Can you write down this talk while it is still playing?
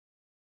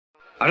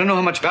I don't know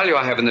how much value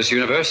I have in this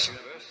universe,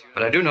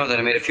 but I do know that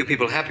I made a few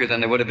people happier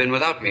than they would have been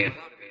without me. And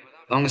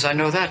as long as I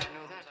know that,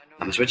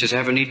 I'm as rich as I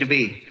ever need to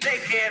be.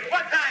 Hey kid,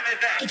 what time is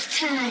that? It's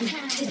time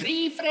to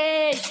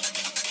refresh.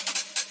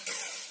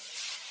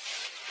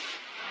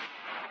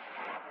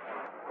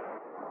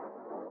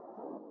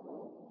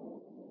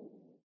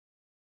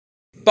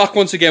 Back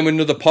once again with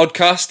another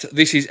podcast.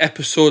 This is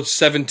episode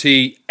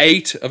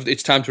 78 of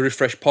It's Time to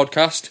Refresh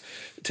podcast.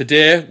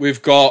 Today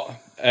we've got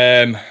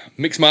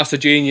Mixmaster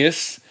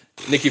Genius,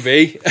 Nicki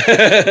B.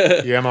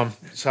 Yeah, man,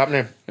 it's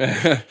happening.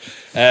 This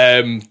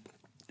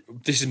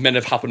is meant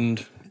to have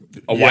happened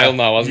a while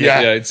now, hasn't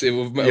it? Yeah,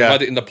 we've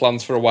had it in the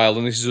plans for a while,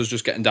 and this is us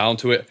just getting down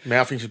to it.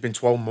 Mate, I think it's been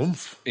 12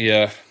 months.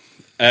 Yeah.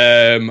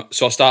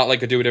 So I'll start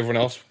like I do with everyone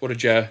else. What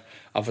did you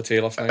have for tea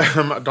last night?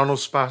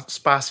 McDonald's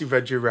spicy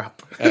veggie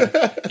wrap.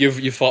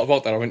 You've thought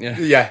about that, haven't you?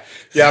 Yeah.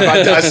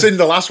 I seen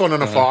the last one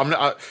and I thought,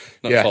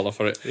 Not falling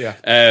for it. Yeah.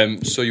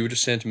 So you were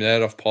just saying to me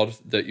there off pod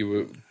that you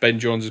were Ben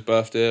Jones's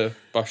birthday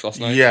bash last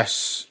night.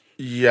 Yes.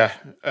 Yeah.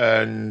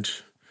 And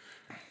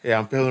yeah,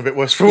 I'm feeling a bit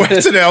worse for wear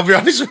today, I'll be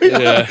honest with you.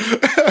 Yeah.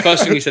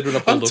 First thing he said when I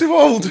pulled I'm too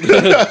old.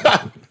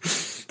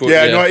 But,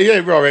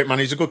 we're all right, man.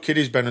 He's a good kid,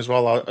 he's Ben as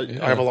well.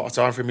 I have a lot of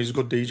time for him. He's a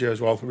good DJ as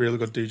well, a really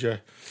good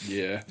DJ.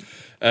 Yeah.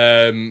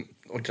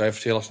 What did I have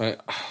for tea last night?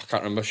 I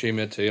can't remember. She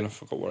made tea and I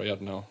forgot what I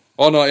had now.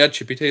 Oh no, I had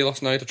chippy tea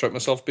last night. I tried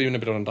myself being a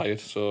bit on a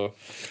diet, so...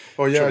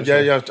 Oh yeah.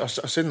 I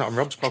seen that on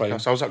Rob's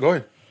podcast. How's that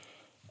going?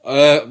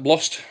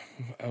 Lost.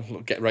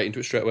 I'll get right into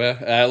it straight away.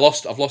 I've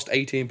lost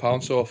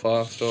 £18 so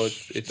far, so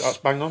That's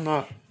bang on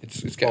that.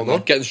 It's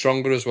getting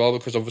stronger as well,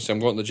 because obviously I'm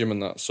going to the gym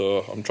and that,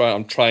 so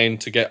I'm trying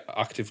to get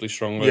actively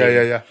stronger.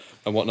 Yeah.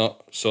 And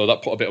whatnot. So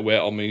that put a bit of weight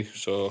on me,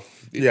 so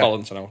it's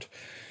balancing out.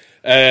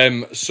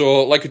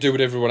 So like I do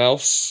with everyone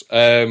else,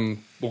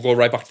 we'll go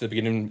right back to the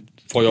beginning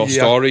for your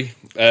story.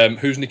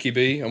 Who's Nicki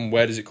B and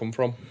where does it come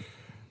from?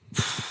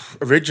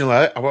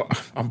 Originally, I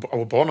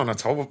was born on a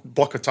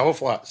block of tower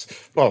flats.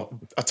 Well,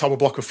 a tower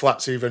block of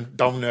flats even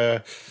down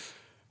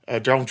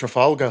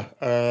Trafalgar.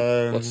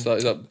 What's that?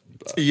 Is that?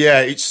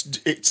 Yeah, it's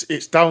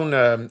down.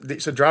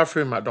 It's a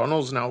drive-through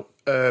McDonald's now,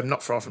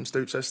 not far from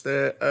Stoops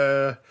Estate.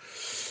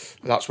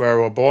 That's where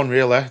I was born,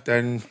 really.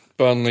 Then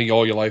Burnley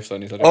all your life,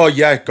 then? Is that it? Oh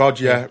yeah, God,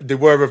 yeah. There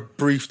were a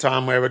brief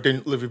time where I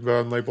didn't live in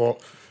Burnley,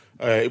 but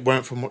it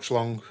weren't for much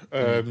long.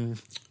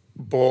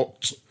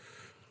 But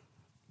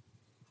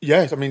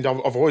yeah, I mean,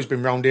 I've always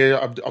been round here.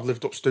 I've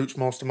lived up Stoops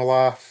most of my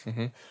life.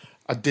 Mm-hmm.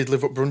 I did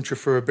live up Bruncher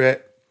for a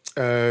bit.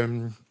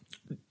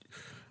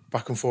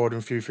 Back and forward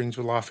and a few things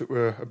with life. It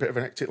were a bit of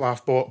an hectic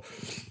life, but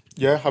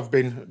yeah,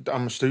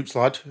 I'm a Stoops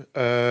lad.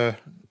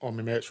 All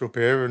my mates are up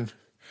here, and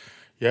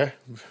yeah,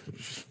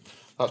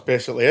 that's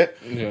basically it.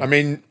 Yeah. I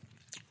mean,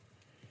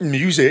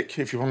 music,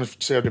 if you want to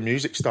say how the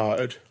music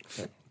started.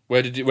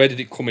 Where did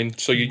it come in?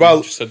 So you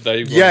just said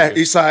there.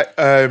 It's like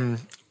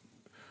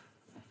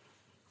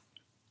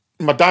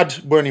my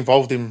dad weren't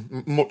involved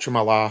in much of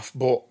my life,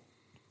 but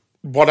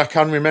what I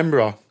can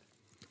remember,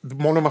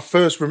 one of my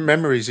first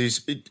memories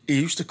is he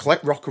used to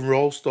collect rock and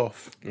roll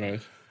stuff.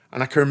 Right.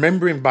 And I can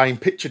remember him buying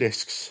picture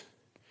discs.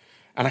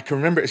 And I can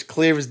remember it as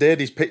clear as day,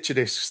 these picture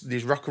discs,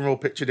 these rock and roll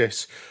picture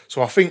discs.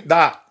 So I think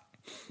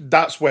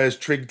that's where it's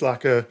triggered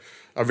like a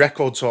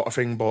record sort of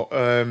thing. But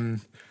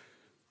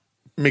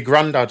my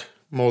granddad,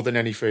 more than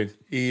anything,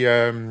 he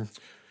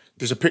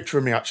there's a picture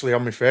of me actually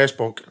on my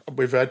Facebook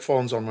with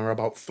headphones on when I was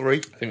about 3.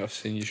 I think I've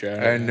seen you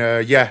share it. And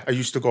I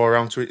used to go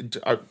around to it.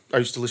 I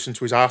used to listen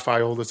to his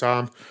hi-fi all the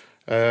time.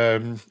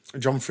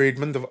 John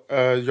Friedman,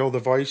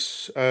 the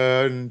voice,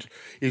 and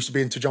he used to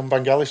be into John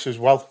Vangelis as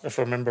well, if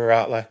I remember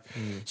rightly.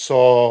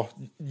 So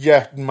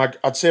yeah,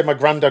 I'd say my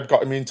granddad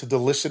got him into the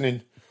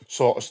listening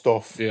sort of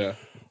stuff. Yeah,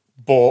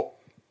 but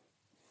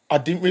I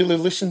didn't really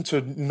listen to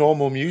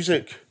normal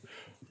music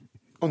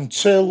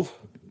until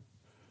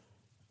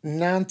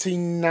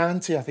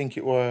 1990, I think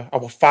it were. I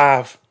was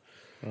 5,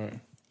 right.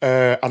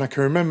 And I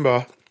can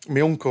remember my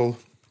uncle,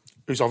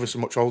 who's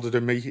obviously much older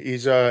than me. He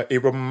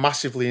was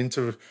massively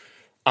into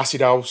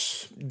acid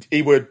house.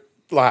 He was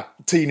like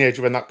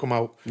teenager when that come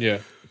out.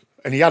 Yeah,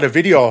 and he had a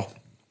video.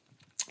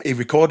 He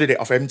recorded it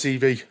off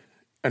MTV,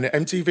 and at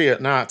MTV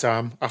at night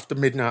time after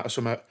midnight or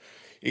something,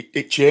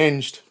 it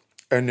changed.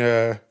 And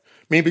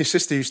me and my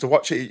sister used to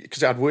watch it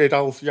because it had Weird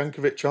Al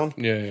Yankovic on.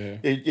 Yeah.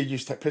 He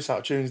used to take piss out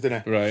of tunes,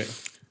 didn't he?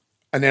 Right.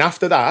 And then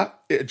after that,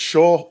 it'd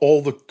show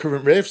all the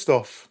current rave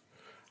stuff.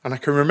 And I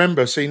can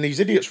remember seeing these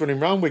idiots running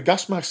around with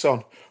gas masks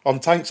on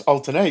tanks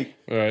alternate.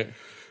 Right.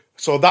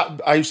 So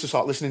that I used to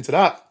start listening to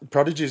that,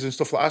 Prodigies and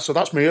stuff like that. So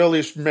that's my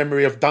earliest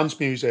memory of dance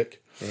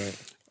music. Right.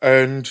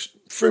 And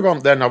through on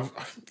then, like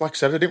I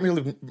said, I didn't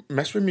really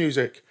mess with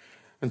music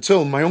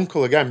until my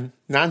uncle again,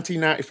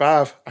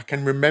 1995. I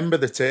can remember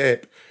the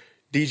tape,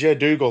 DJ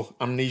Dougal,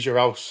 Amnesia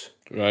House.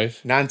 Right.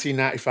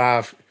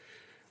 1995.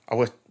 I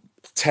was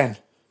 10.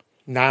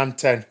 9,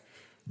 10.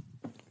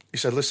 He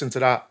said, listen to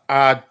that.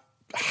 I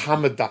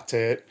hammered that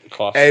tape.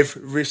 Class.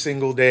 Every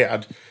single day. I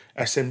had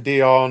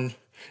SMD on.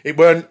 It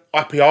weren't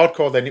happy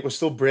hardcore then, it was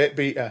still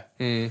breakbeater.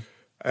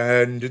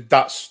 And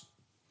that's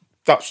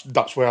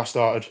that's where I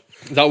started.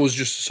 That was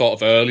just sort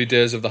of early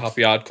days of the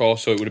happy hardcore,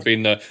 so it would have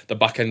been the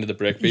back end of the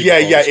breakbeat. Yeah,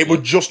 before, it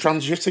would just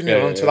transition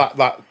onto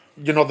that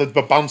you know, the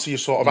bouncy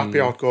sort of happy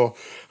hardcore.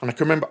 And I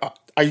can remember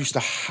I used to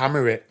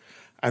hammer it,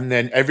 and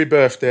then every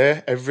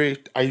birthday,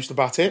 I used to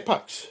buy tape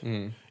packs.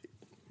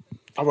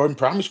 I was in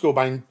primary school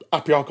buying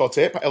happy hardcore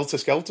tape, Elter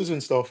Skelters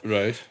and stuff.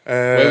 Right.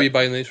 Where were you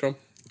buying these from?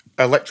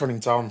 Electron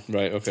in town.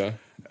 Right. Okay.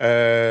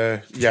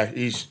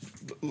 He's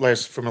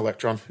Les from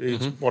Electron.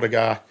 He's what a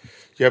guy.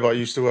 Yeah, but I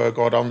used to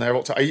go down there.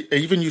 I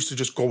even used to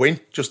just go in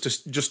just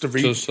to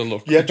read. Just to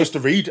look. Yeah, just to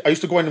read. I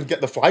used to go in and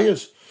get the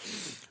flyers.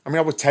 I mean,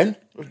 I was 10,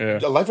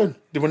 11.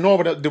 There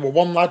were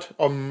one lad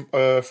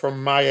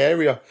from my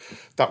area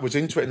that was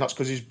into it, and that's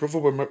because his brother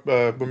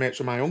were mates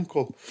with my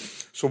uncle.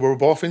 So we were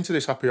both into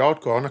this happy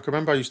hardcore, and I can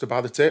remember I used to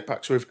buy the tape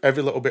packs with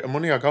every little bit of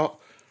money I got.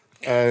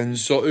 And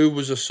so who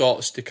was a sort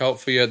of stick out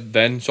for you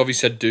then? So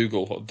obviously said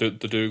Dougal, the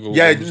Dougal.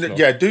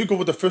 Yeah, Dougal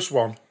was the first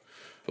one.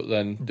 But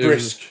then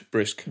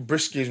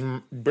Brisk is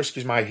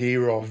my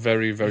hero.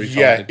 Very, very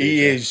talented. Yeah, he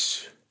DJ.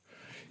 is.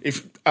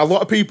 If a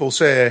lot of people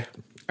say,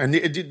 and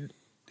it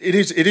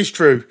is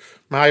true,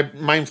 my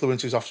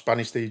influence is off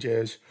Spanish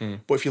DJs.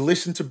 But if you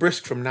listen to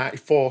Brisk from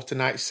 94 to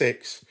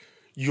 96,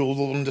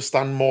 you'll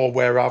understand more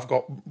where I've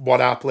got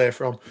what I play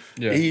from.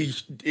 Yeah.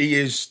 He's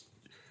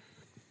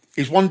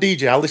one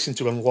DJ I listen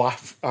to and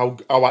laugh how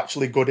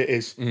actually good it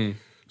is.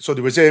 So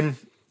there was him,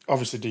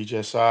 obviously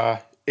DJ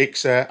Sar,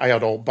 Ixa, I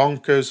had Old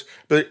Bonkers,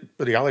 but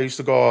I used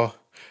to go.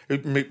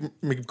 My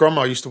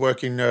grandma used to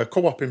work in a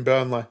co-op in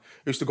Burnley. I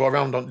used to go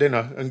around on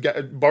dinner and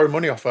borrow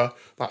money off her,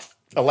 like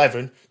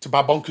 11, to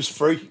buy Bonkers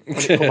free when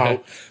it come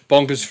out.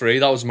 Bonkers free.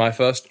 That was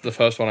the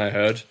first one I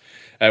heard.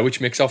 Which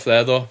mix off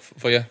there though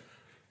for you?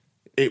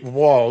 It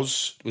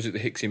was it the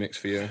Hixie mix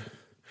for you?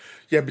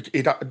 Yeah, but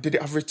did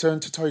it have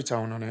Return to Toy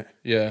Town on it?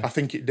 Yeah, I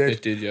think it did.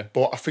 It did, yeah.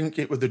 But I think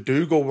it was the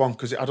Dougal one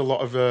because it had a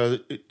lot of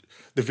the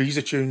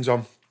Visa tunes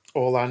on.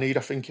 All I Need,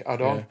 I think it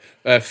had on.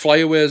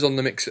 Flyaways on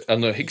the mix,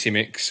 on the Hixie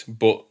mix,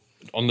 but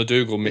on the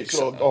Dougal mix,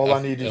 all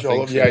I Need is Your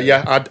Love.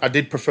 Yeah. I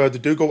did prefer the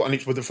Dougal, and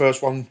it was the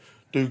first one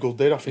Dougal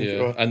did. I think.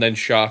 Yeah, and then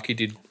Sharky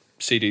did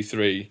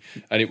CD3,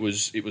 and it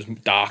was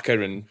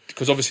darker, and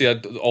because obviously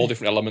it had all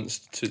different elements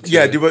to it was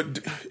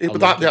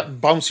that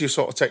bouncy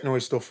sort of techno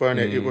stuff, weren't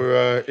it? It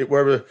were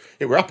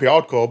happy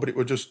hardcore, but it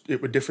were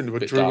different. They were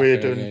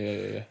druid, darker,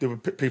 and there were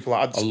people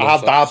that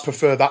I'd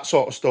prefer that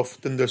sort of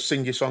stuff than the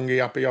singy songy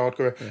happy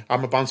hardcore. Yeah.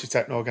 I'm a bouncy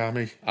techno guy,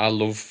 me. I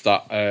love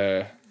that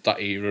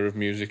era of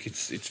music.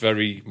 It's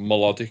very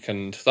melodic,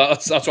 and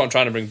that's what I'm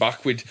trying to bring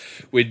back with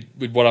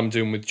what I'm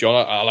doing with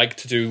John. I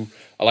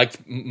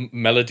like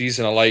melodies,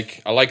 and I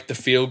like the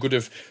feel good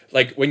of,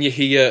 like, when you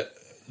hear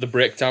the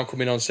breakdown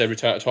coming on, say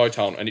Return to Toy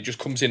Town, and it just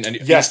comes in and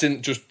it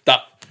instant, just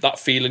that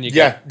feeling you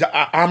get.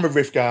 Yeah, I'm a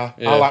riff guy.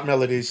 I like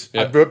melodies.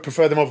 I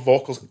prefer them over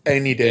vocals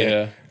any day.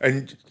 Yeah.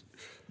 And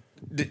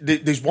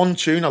there's one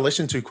tune I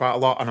listen to quite a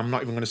lot, and I'm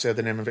not even going to say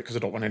the name of it because I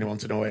don't want anyone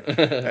to know it.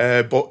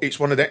 But it's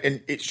one of them, and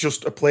it's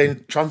just a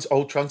plain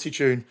old trancy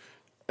tune,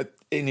 and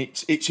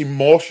it's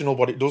emotional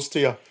what it does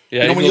to you.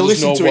 Yeah, you know, when you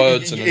listen to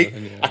words it,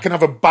 I can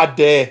have a bad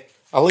day.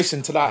 I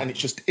listen to that and it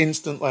just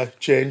instantly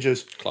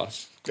changes.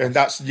 Class. And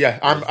that's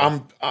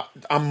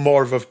I'm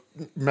more of a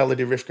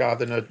melody riff guy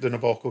than a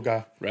vocal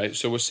guy. Right.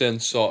 So we're saying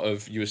sort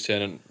of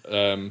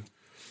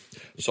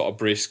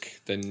Brisk,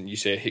 then you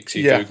say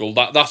Hixie, Dougal,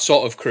 that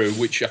sort of crew,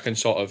 which I can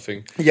sort of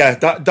think. Yeah,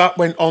 that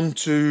went on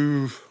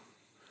to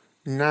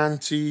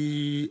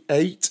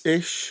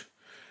 98-ish,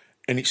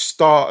 and it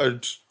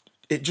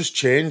just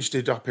changed.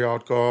 Did happy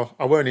hardcore?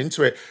 I weren't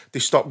into it. They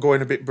stopped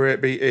going a bit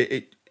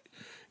breakbeat.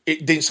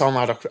 It didn't sound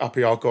like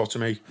happy hardcore to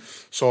me,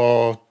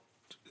 so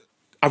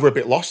I was a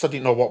bit lost. I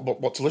didn't know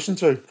what to listen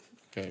to.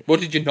 Okay.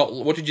 What did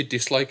you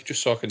dislike?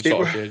 Just so I can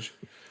sort of gauge.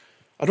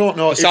 I don't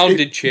know. The sound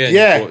did change.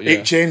 Yeah,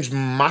 it changed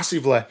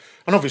massively,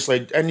 and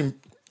obviously,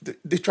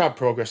 they tried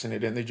progressing it,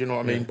 didn't they? Do you know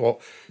what I mean?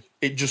 But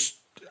it just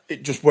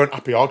weren't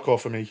happy hardcore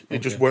for me. It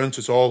just weren't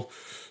at all.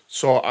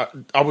 So I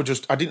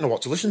didn't know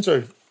what to listen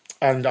to,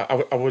 and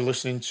I was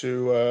listening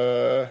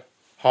to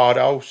Hard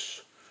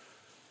House,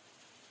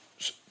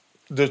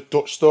 the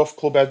Dutch stuff,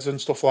 Clubheads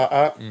and stuff like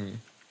that.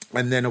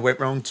 And then I went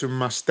round to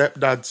my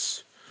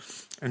stepdad's,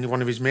 and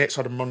one of his mates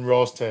had a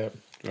Monroe's tape.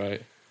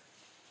 Right.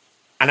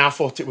 And I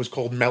thought it was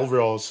called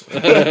Melrose.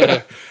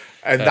 And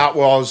that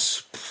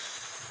was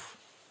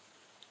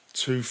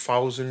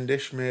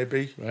 2000-ish,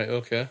 maybe. Right,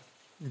 okay.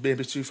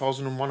 Maybe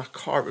 2001. I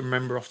can't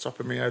remember off the top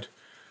of my head.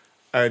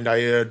 And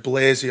I heard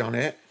Blazy on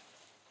it.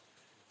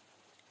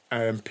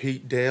 And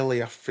Pete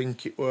Daly, I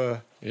think it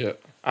were. Yeah.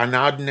 And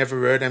I'd never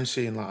heard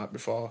MCing like that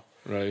before.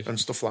 Right. And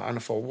stuff like that. And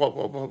I thought,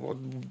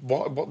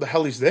 what the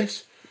hell is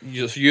this?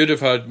 You'd have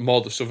heard more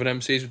the Southern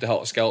MCs with the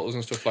Helter Skelters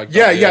and stuff like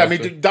that. Yeah. I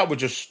mean, that would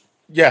just,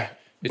 But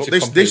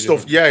this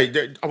stuff,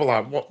 I was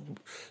like, what?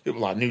 It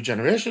was like new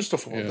generation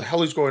stuff. What the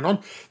hell is going on?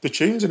 The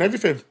tunes and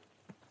everything.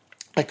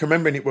 I can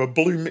remember it were a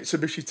blue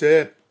Mitsubishi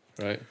tape.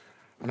 Right.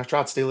 And I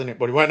tried stealing it,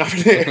 but he weren't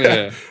having it.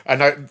 Yeah.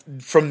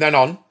 And from then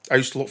on, I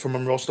used to look for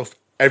Monroe stuff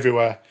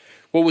everywhere.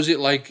 What was it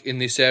like in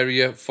this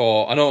area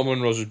for... I know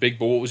Munro's was big,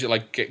 but what was it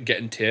like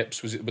getting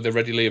tapes? Were they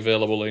readily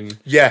available in...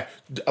 Yeah,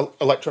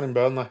 Electron in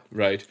Burnley.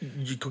 Right.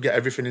 You could get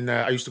everything in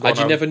there. I used to go Had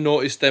you around- never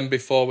noticed them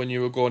before when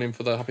you were going in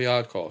for the happy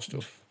hardcore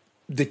stuff?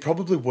 They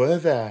probably were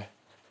there,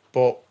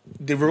 but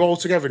they were all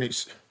together, and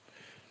it's...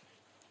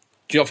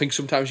 Do you not think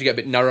sometimes you get a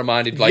bit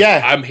narrow-minded? Like,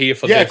 Yeah. I'm here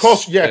for this. Of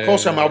course. Yeah, of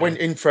course. I went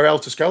in for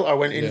Helter Skelter. I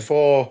went in Yeah.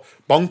 for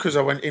Bonkers.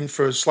 I went in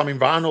for Slamming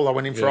Vinyl. I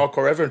went in for Yeah.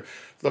 Hardcore Ever.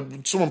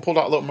 Someone pulled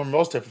out a little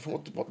Monroe's tape. I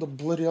thought, what the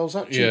bloody hell's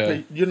that? Yeah.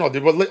 You know, they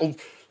were little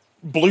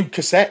blue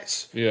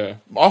cassettes. Yeah.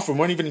 Half of them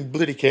weren't even in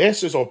bloody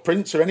cases or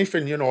prints or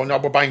anything, you know, and I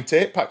were buying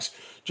tape packs.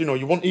 You know,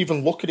 you wouldn't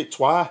even look at it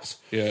twice.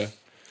 Yeah.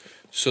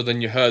 So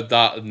then you heard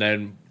that, and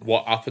then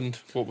what happened?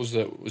 What was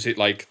Was it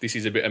like, this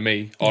is a bit of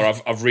me, or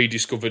I've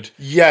rediscovered?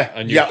 Yeah,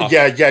 and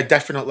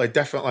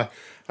definitely.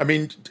 I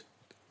mean,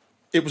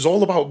 it was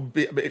all about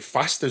a bit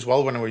fast as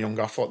well when I was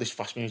younger. I thought this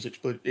fast music,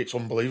 it's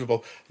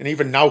unbelievable. And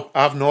even now,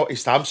 I've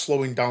noticed I'm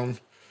slowing down,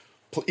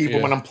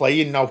 even when I'm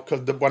playing now, because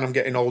when I'm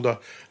getting older.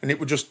 And it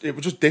was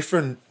just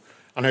different.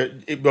 And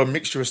it was a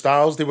mixture of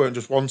styles. They weren't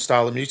just one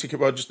style of music. It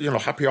was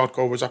just, happy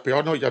hardcore was happy.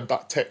 I know you had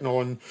that techno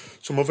and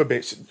some other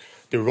bits.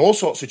 There were all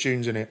sorts of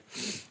tunes in it,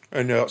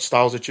 and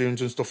styles of tunes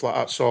and stuff like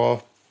that.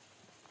 So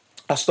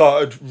I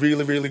started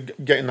really, really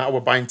getting that. I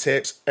was buying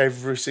tapes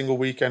every single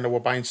weekend. I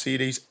was buying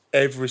CDs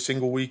every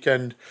single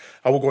weekend.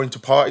 I was going to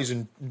parties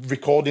and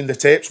recording the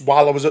tapes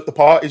while I was at the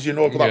parties, that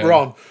were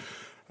on.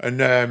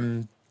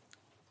 And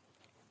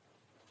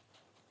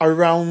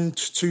around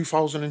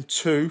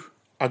 2002,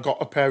 I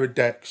got a pair of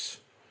decks.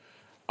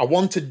 I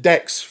wanted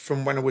decks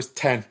from when I was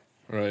 10.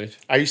 Right.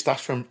 I used to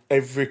ask for them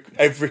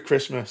every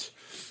Christmas.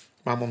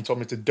 My mum told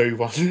me to do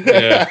one.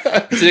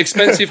 Yeah. It's an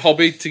expensive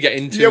hobby to get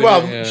into.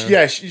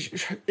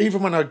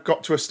 Even when I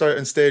got to a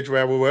certain stage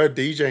where we were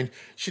DJing,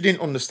 she didn't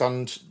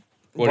understand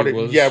what it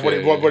was.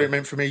 What it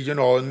meant for me,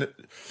 And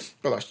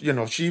but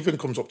she even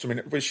comes up to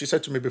me. She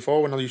said to me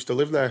before when I used to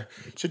live there,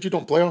 she said, "You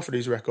don't play off of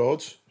these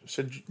records." I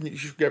said, "You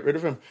should get rid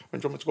of them."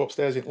 When do you want me to go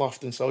upstairs in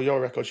loft and sell your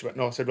records? She went,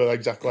 "No." I said, "Well,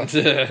 exactly.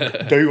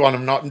 Do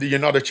one. You're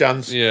not a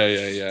chance." Yeah.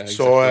 Exactly.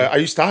 So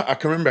I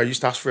can remember I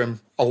used to ask for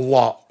him a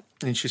lot.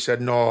 And she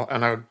said no,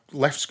 and I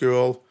left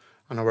school,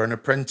 and I were an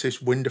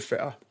apprentice window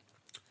fitter.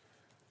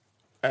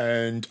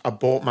 And I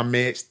bought my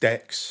mate's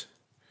decks.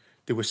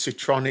 They were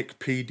Citronic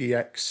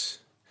PDX,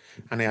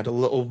 and they had a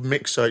little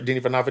mixer. It didn't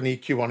even have an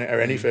EQ on it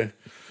or anything.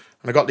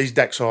 And I got these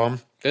decks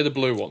home. They're the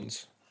blue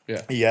ones.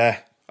 Yeah. Yeah,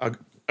 I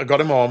got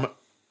them home.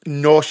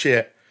 No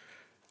shit.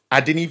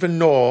 I didn't even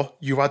know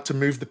you had to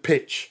move the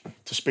pitch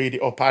to speed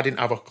it up. I didn't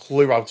have a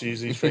clue how to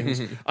use these things.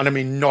 And I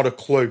mean, not a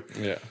clue.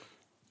 Yeah.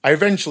 I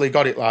eventually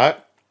got it like.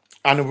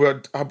 And I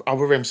were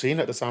MCing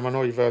at the time. I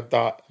know you've heard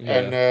that. Yeah.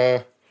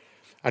 And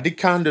I did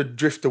kind of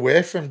drift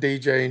away from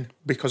DJing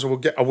because I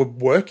was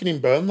working in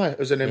Burnley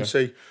as an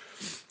MC.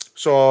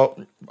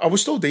 So I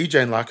was still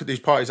DJing like at these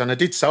parties, and I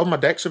did sell my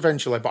decks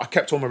eventually, but I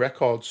kept all my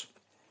records.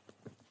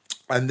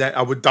 And then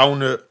I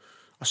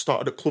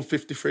started at Club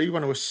 53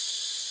 when I was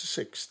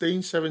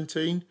 16,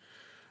 17.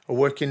 I was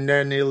working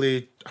there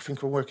I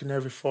think I was working there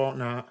every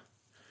fortnight.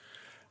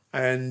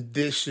 And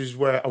this is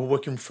where I was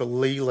working for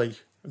Lely,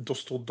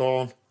 Dust Till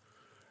Dawn.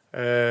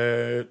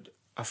 I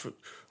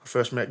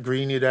first met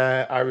Greenie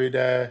there, Harry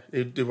there.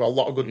 There were a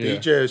lot of good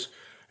DJs.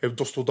 It was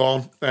Dust Till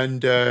Dawn.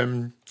 And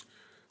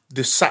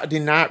the Saturday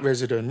night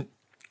resident,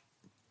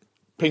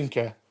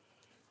 Pinker,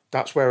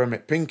 that's where I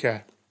met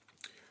Pinker.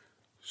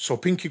 So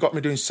Pinky got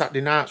me doing Saturday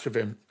nights with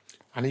him,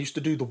 and I used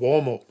to do the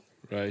warm-up.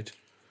 Right.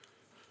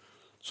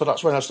 So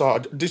that's when I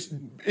started.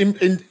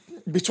 In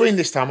between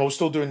this time, I was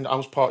still doing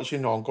house parties,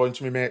 and going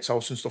to my mate's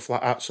house and stuff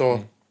like that.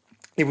 So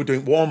he was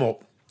doing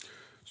warm-up.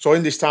 So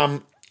in this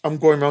time, I'm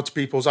going around to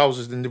people's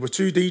houses, and there were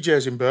two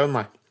DJs in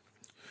Burnley.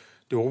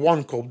 There were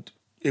one called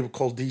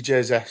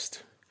DJ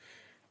Zest,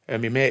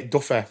 and my mate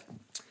Duffy.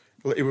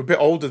 He was a bit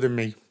older than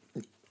me,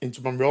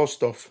 into Monroe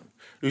stuff.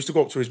 We used to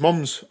go up to his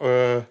mum's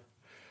during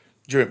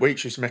the week.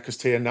 She used to make us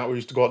tea and that. We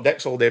used to go at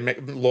decks all day, make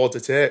loads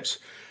of tapes.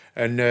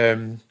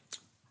 And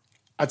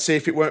I'd say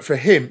if it weren't for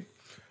him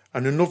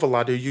and another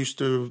lad who used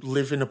to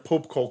live in a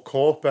pub called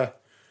Corper,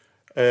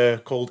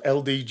 called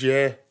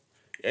LDJ,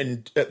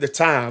 and at the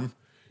time,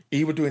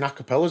 he was doing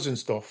acapellas and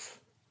stuff.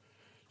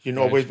 I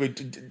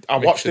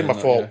watched him, I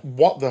thought,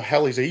 what the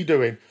hell is he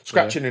doing?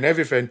 Scratching and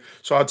everything.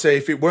 So I'd say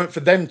if it weren't for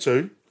them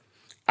two,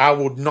 I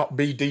would not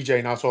be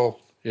DJing at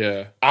all.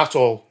 Yeah. At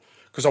all.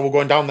 Because I was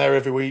going down there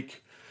every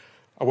week.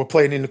 I was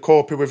playing in the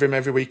Corpy with him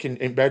every week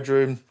in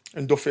bedroom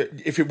and Duffy.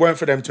 If it weren't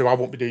for them two, I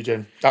won't be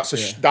DJing.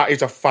 That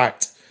is a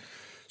fact.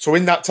 So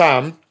in that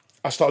time,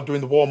 I started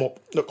doing the warm-up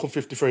at Club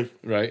 53.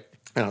 Right.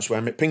 And that's where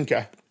I met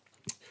Pinker.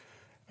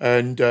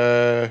 And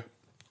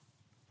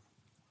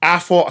I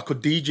thought I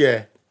could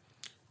DJ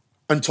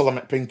until I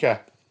met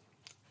Pinker.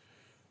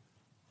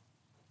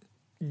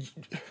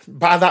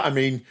 By that I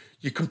mean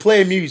you can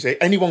play music.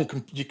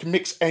 You can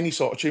mix any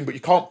sort of tune, but you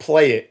can't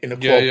play it in a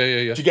club.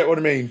 Yeah. Do you get what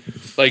I mean?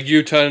 Like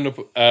you turning up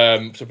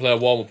to play a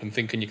warm up and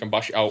thinking you can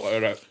bash it out.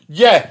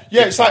 Yeah.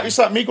 It's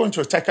like me going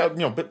to a tech house,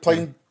 but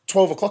playing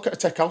 12 o'clock at a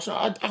tech house.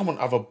 I wouldn't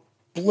have a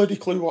bloody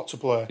clue what to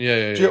play.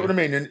 Yeah, Do you get what I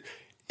mean? And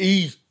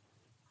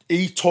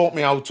he taught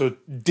me how to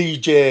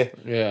DJ.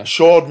 Yeah.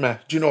 Showed me.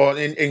 Do you know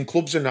in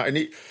clubs and that?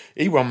 And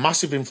he was a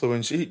massive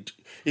influence. He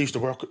used to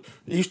work.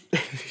 He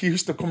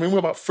used to come in with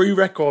about 3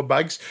 record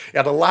bags. He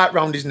had a light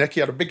round his neck. He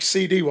had a big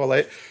CD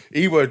wallet.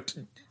 He were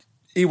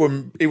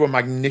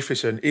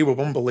magnificent. He were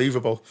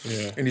unbelievable.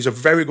 Yeah. And he's a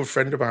very good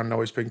friend of mine now.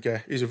 He's Pinky.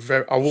 He's a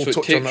very. I will So it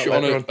touch on takes that you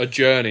later on a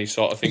journey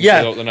sort of thing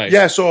Yeah, throughout the night.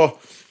 yeah. So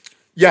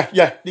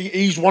yeah.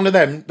 He's one of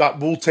them that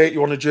will take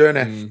you on a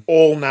journey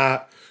all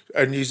night.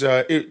 And he's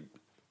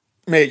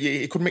mate.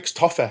 He could mix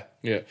toffee.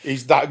 Yeah.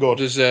 He's that good.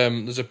 There's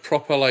a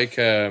proper like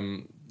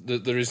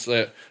there is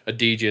like a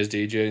DJ's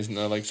DJ, isn't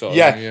there? Like sort of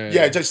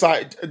Yeah. Just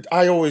like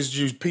I always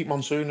use Pete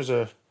Monsoon as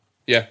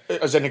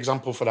an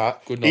example for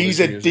that. Good He's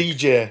a knowledge of music.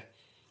 DJ.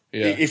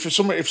 Yeah.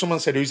 If someone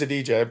said who's a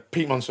DJ,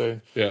 Pete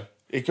Monsoon. Yeah.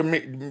 He can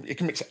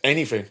mix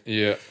anything.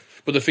 Yeah.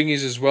 But the thing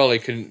is as well,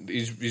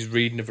 he's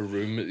reading of a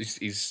room.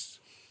 He's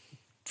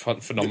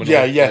phenomenal.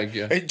 Yeah. Like,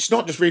 It's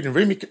not just reading a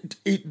room.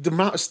 The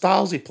amount of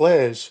styles he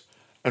plays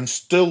and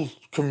still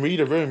can read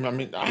a room. I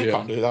mean, I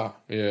can't do that.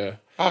 Yeah.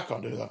 I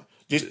can't do that.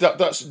 Just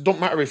that's don't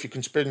matter if you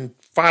can spin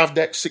 5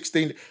 decks,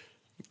 16.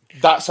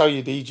 That's how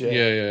you DJ.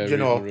 Yeah. You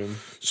know. the room.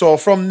 So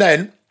from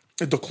then,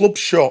 the club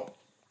shop,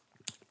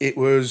 it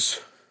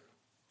was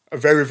a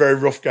very, very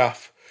rough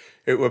gaff.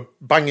 It was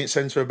banging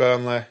centre of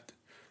Burnley.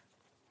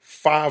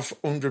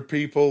 500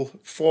 people,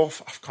 I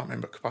can't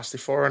remember capacity,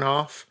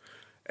 4.5.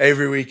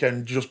 Every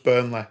weekend, just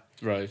Burnley.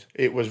 Right.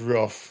 It was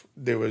rough.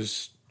 There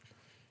was,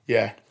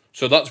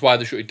 So that's why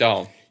they shut it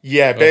down.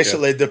 Yeah,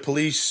 basically the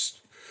police,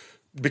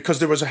 because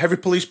there was a heavy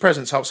police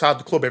presence outside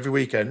the club every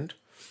weekend,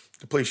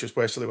 the police just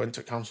basically went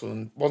to council,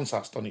 and once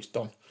that's done, it's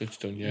done. It's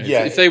done, yeah.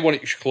 Yeah. If they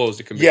want it closed,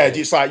 it can be Yeah, closed.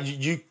 it's like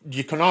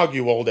you can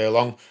argue all day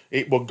long.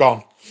 It was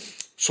gone.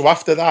 So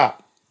after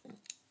that,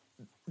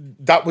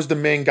 that was the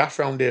main gaff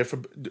round here. For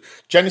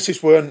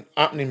Genesis weren't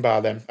happening by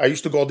then. I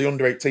used to go to the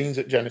under-18s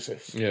at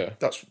Genesis. Yeah.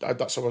 That's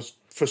how I was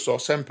first saw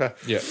Semper.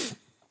 Yeah.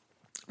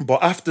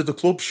 But after the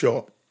club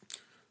shut,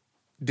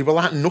 they were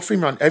like nothing,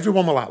 man.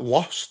 Everyone were like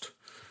lost.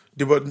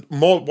 They were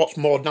what's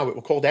more now, it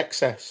were called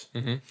Excess.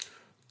 Mm-hmm.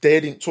 They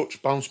didn't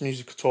touch bounce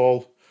music at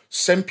all.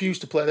 Semper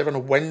used to play there on a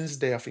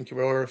Wednesday, I think it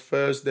was, or a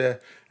Thursday,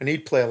 and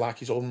he'd play like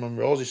his old Man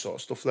Rosie sort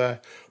of stuff there.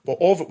 But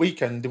over the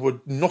weekend, there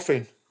were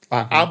nothing.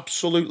 Like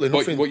absolutely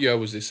nothing. What year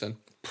was this then?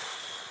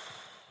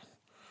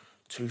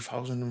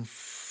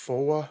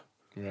 2004.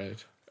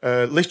 Right.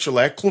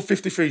 Literally, Club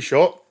 53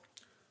 shut,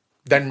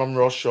 then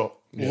Monroe shut.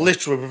 Yeah.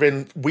 Literally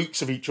within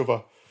weeks of each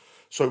other.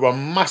 So it was a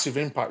massive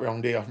impact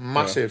around here.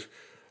 Massive.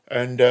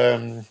 Yeah.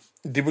 And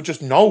they were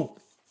just no.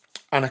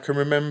 And I can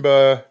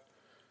remember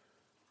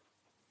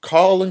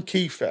Carl and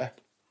Kiefer.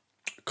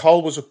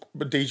 Carl was a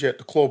DJ at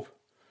the club,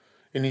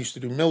 and he used to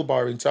do Mill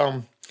Bar in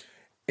town.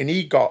 And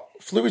he got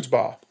Fluids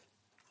Bar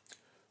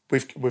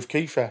with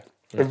Kiefer.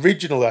 Yeah.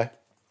 Originally,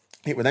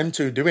 it was them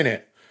two doing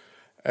it.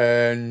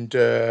 And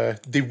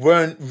they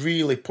weren't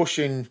really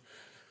pushing.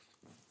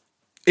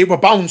 It were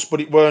bounce, but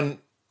it weren't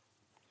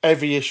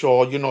heavy-ish,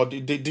 or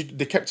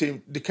they kept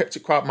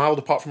it quite mild.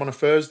 Apart from on a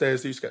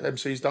Thursdays, they used to get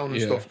MCs down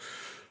and stuff.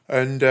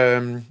 And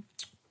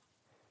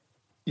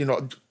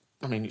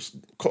I mean, it's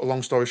cut a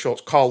long story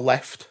short. Carl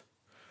left.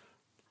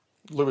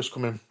 Lewis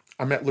come in.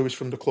 I met Lewis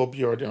from the club.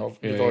 You've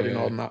already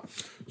known that.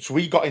 So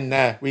we got in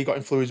there. We got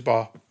in Fluids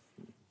Bar.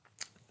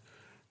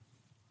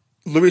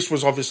 Lewis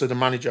was obviously the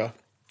manager.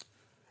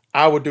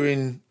 I was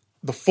doing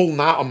the full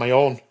night on my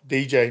own,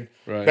 DJing.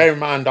 Right. Bear in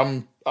mind,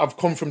 I've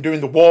come from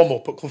doing the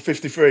warm-up at Club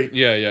 53.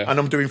 Yeah. And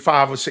I'm doing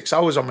 5 or 6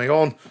 hours on my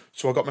own.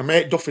 So I got my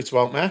mate Duffy to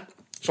help me.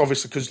 So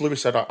obviously, because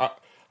Lewis said, I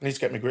need to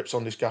get my grips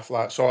on this gaff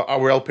light. So I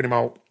were helping him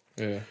out.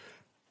 Yeah.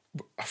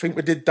 I think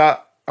we did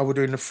that. I was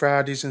doing the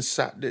Fridays and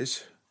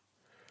Saturdays.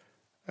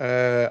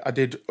 I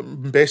did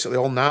basically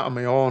all night on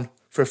my own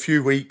for a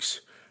few weeks.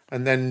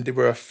 And then there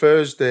were a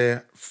Thursday.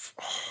 I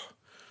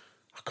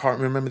can't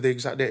remember the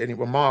exact date. And it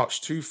was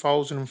March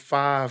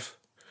 2005.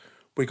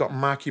 We got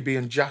Marky B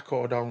and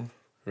Jacko down.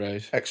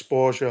 Right.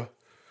 Exposure.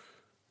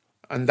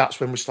 And that's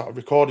when we started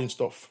recording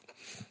stuff.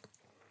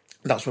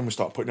 That's when we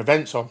started putting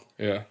events on.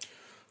 Yeah.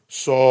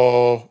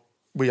 So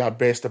we had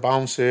Base the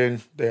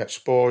Bouncing, the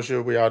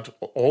Exposure, we had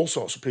all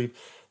sorts of people.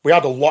 We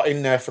had a lot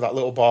in there for that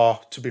little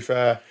bar, to be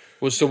fair.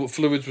 Well, so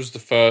Fluids was the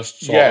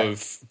first sort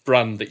of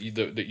brand that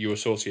you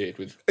associated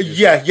with?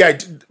 Yeah.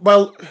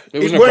 Well, it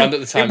wasn't a brand at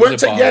the time. It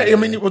was a bar. I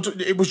mean,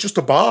 it was just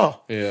a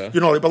bar. Yeah. It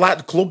was like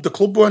the club. The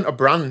club weren't a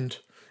brand.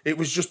 It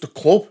was just a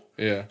club.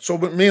 Yeah. So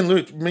me and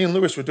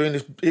Lewis were doing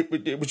this.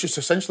 It was just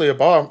essentially a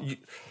bar.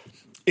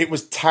 It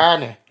was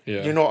tiny.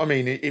 Yeah. You know what I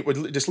mean? It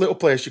would this little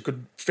place, you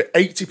could fit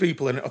 80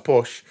 people in at a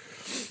push.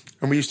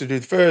 And we used to do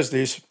the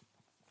Thursdays.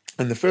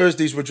 And the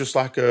Thursdays were just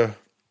like a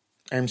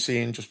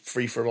MCing, just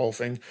free for all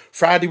thing.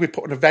 Friday we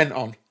put an event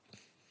on.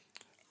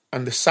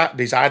 And the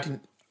Saturdays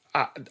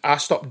I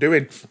stopped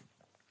doing,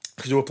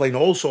 because they were playing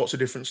all sorts of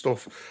different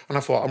stuff. And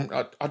I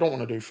thought, I don't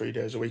want to do 3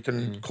 days a week.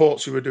 And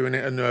Courtsy were doing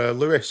it, and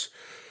Lewis.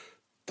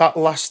 That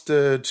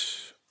lasted,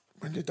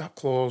 when did that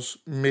close?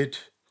 Mid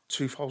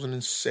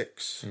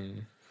 2006.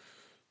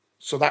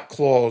 So that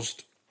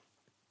closed.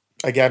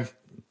 Again,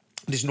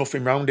 there's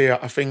nothing round here.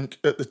 I think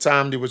at the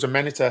time there was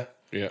Amenity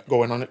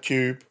going on at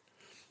Cube.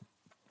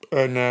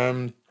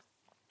 And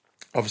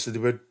obviously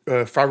there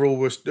were Farrell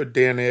was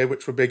DNA,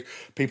 which were big.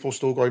 People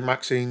still going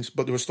Maxines,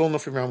 but there was still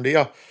nothing round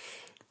here.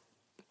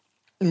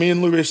 Me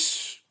and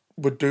Lewis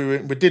we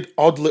did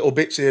odd little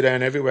bits here, there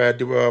and everywhere.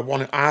 There were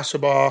one at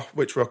Arsa Bar,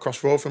 which were across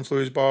the road from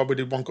Fluey's Bar. We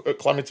did one at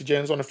Calamity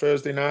Jane's on a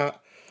Thursday night.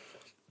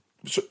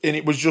 So, and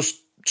it was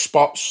just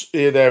spots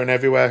here, there and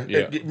everywhere.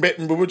 Yeah.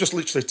 We were just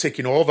literally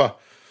ticking over.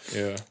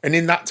 Yeah. And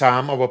in that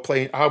time, I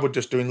was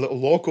just doing little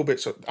local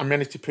bits.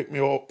 Amenity picked me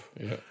up.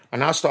 Yeah.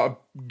 And I started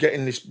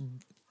getting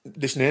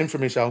this name for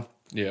myself.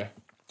 Yeah.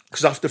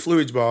 Because after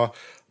Fluids Bar,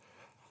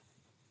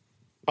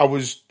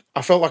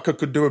 I felt like I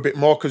could do a bit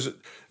more. Because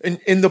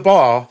in the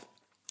bar,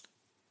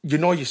 you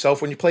know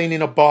yourself, when you're playing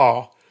in a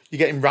bar, you're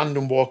getting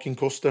random walking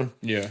custom.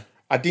 Yeah.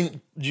 I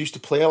didn't used to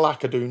play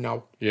like I do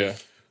now. Yeah.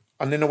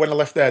 And then when I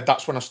left there,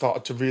 that's when I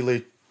started to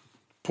really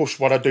push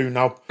what I do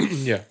now.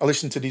 Yeah. I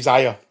listened to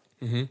Desire.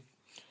 Mm-hmm.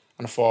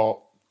 And I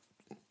thought,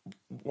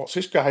 what's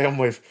this guy on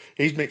with?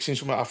 He's mixing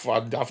something. I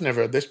thought, I've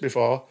never heard this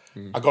before.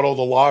 I got all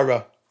the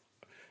Lara.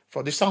 I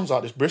thought, this sounds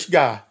like this Brisk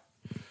guy.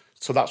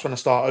 So that's when I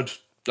started.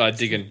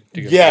 Digging.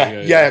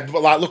 Yeah.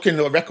 But like looking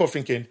at the record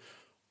thinking,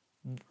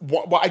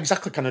 what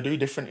exactly can I do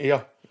different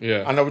here?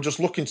 Yeah. And I was just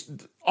looking,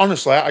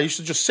 honestly, I used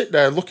to just sit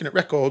there looking at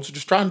records,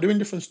 just trying doing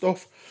different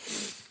stuff.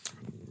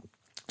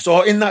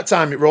 So in that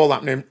time, it were all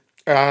happening.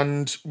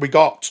 And we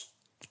got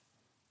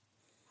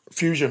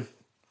Fusion.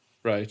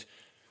 Right.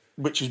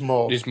 Which is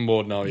more. It's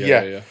more now,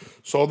 yeah.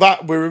 So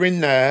that we were in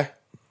there,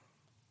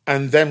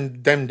 and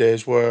them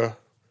days were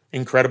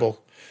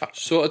incredible.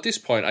 So at this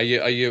point, have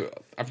you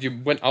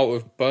went out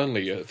of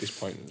Burnley at this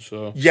point?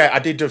 So yeah, I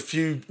did a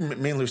few.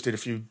 Me and Lewis did a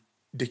few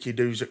Dickie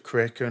doos at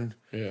Kraken.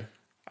 Yeah,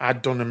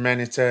 I'd done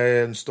Amenity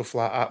and stuff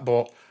like that,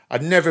 but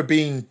I'd never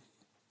been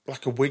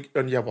like a Wig.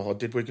 And yeah, well, I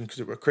did Wigan because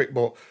it were Crick,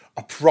 but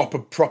a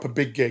proper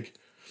big gig.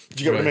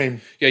 Do you get what I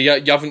mean? Yeah.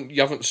 You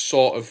haven't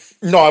sort of.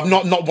 No, I've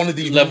not one of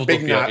these leveled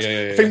big up nights.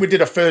 Yeah. I think we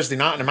did a Thursday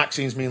night and a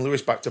Maxine's, me and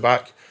Lewis back to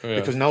back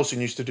because Nelson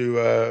used to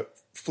do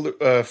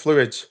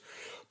Fluids.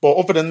 But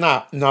other than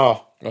that,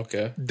 no.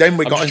 Okay. Then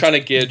we I'm got just trying to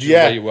gauge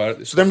where you were at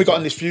this. So then we got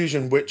in this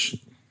Fusion, which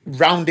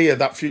round here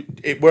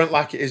it weren't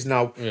like it is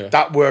now. Yeah.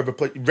 That were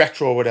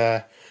Retro were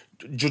there,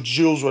 Judge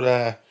Jules were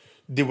there.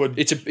 They were.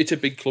 It's a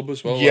big club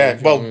as well. Yeah.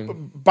 Well,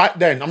 back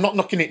then I'm not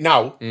knocking it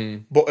now,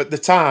 but at the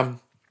time,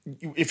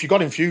 if you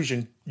got in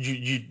Fusion,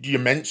 you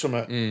meant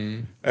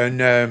something.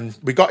 And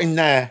we got in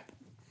there,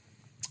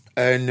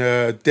 and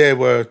it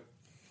were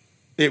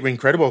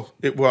incredible.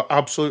 It were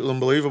absolutely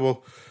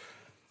unbelievable.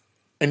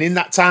 And in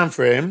that time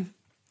frame,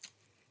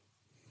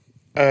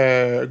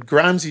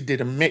 Gramsci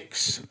did a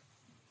mix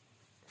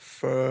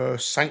for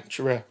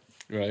Sanctuary.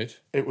 Right.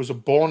 It was a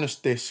bonus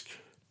disc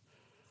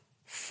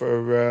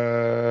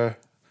for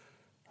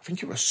I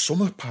think it was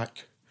Summer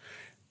Pack.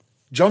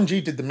 John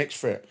G did the mix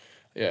for it.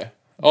 Yeah.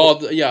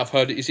 Oh, yeah, I've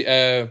heard it. Is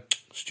it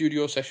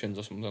studio sessions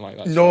or something like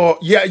that? No,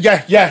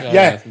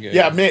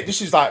 yeah, mate.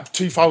 This is like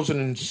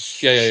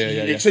 2000. Yeah.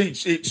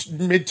 It's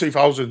mid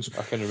 2000s.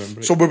 I can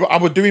remember it. So I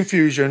was doing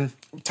Fusion.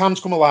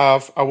 Times Come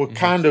Alive. I would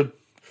kind of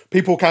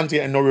people can't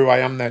get to know who I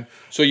am then.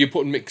 So you're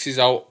putting mixes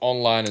out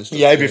online and stuff.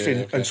 Yeah, everything.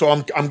 Okay. And so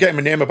I'm getting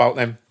my name about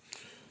them.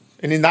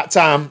 And in that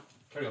time,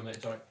 carry on,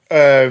 mate. Sorry.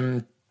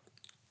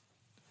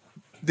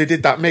 They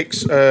did that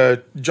mix.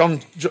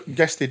 John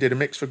Guesty did a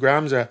mix for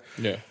Gramsci.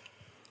 Yeah.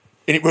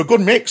 And it were a good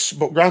mix,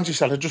 but Gramsci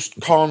said, I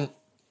just can't,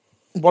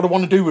 what I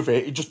want to do with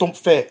it just don't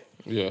fit.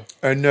 Yeah.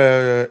 And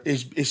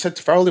he said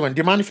to Farrell, he went,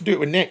 do you mind if I do it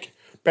with Nick?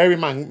 Bear in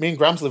mind, me and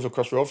Grams live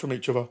across the road from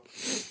each other.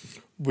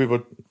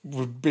 We've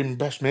been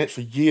best mates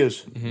for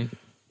years. Mm-hmm.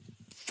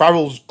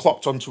 Farrell's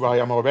clocked onto who I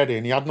am already,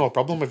 and he had no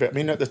problem with it. I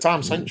mean, at the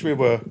time, Sanctuary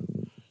were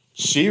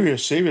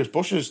serious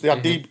bushes. They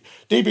had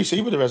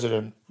DBC with a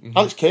resident.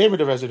 Alex K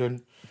with a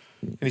resident.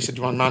 And he said,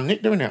 do you want man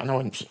Nick doing it? And I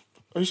went,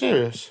 are you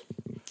serious?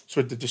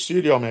 So we did the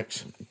studio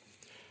mix.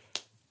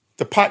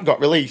 The pack got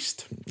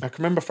released. I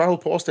can remember Farrell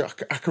posted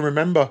it. I can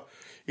remember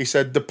he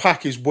said the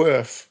pack is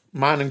worth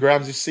mine and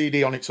Grams'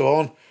 CD on its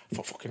own. I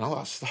thought, fucking hell,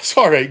 that's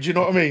all right. Do you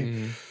know what I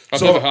mean? I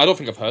don't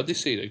think I've heard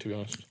this CD, to be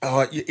honest.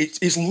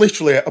 It's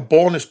literally a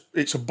bonus.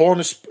 It's a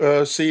bonus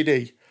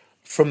CD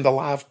from the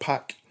live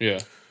pack. Yeah.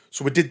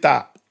 So we did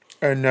that,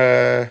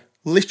 and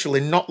literally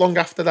not long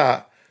after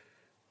that,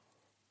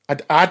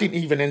 I didn't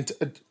even enter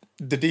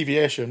the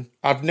deviation.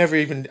 I've never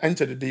even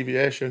entered a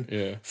deviation.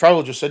 Yeah.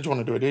 Farrell just said, do you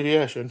want to do a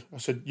deviation? I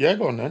said, yeah,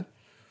 go on then.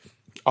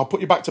 I'll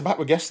put you back to back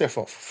with guests there.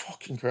 For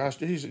fucking Christ,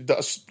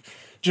 Jesus.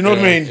 Do you know what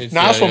I mean?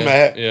 Nice one,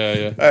 mate.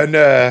 Yeah.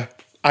 And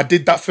I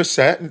did that for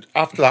set, and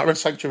after that I went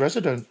Sanctuary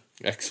Resident.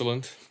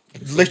 Excellent.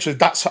 Literally,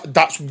 that's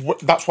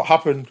what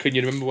happened. Can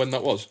you remember when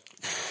that was?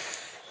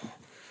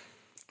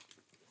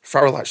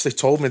 Farrell actually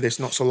told me this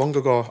not so long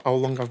ago, how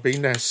long I've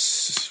been there. I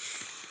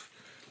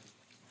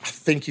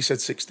think he said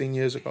 16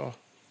 years ago.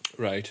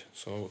 Right,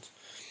 so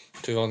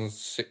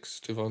 2006,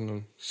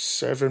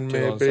 2007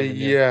 maybe,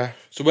 yeah.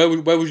 So where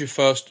was your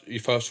first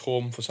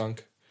home for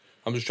Sank?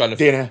 I'm just trying to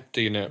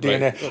DNA.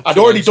 Right. I'd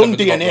already done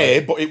 297's about DNA,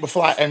 right. but it was for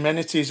like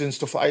amenities and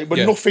stuff like that. But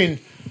Yeah.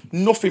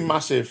 nothing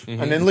massive.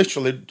 And then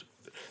literally,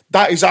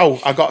 that is how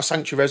I got a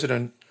sanctuary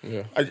resident.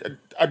 Yeah.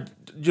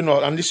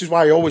 And this is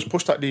why I always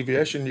push that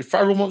deviation. If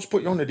Farrell wants to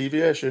put you on a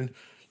deviation,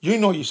 you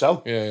know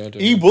yourself. Yeah, I do.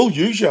 He will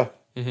use you.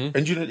 And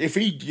if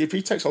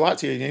he takes a light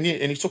to you and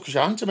he took his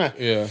hand to me.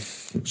 Yeah.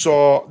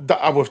 So that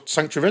I was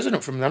sanctuary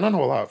resident from then on. I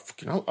was like,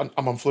 fucking hell,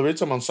 I'm on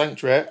fluids, I'm on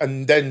sanctuary,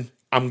 and then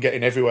I'm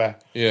getting everywhere.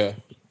 Yeah.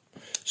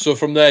 So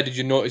from there, did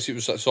you notice it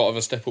was sort of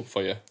a step up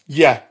for you?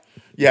 Yeah,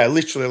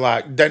 literally.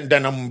 Like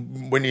then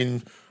I'm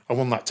winning. I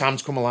won that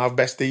Times Come Alive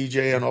Best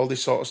DJ and all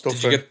this sort of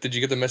stuff. Did you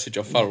get the message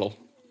of Farrell?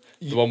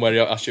 The one where he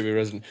asked you to be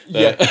resident.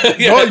 Yeah.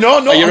 Yeah. No.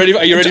 Are you ready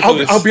for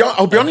this?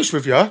 I'll be honest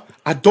with you.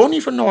 I don't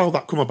even know how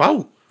that come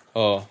about.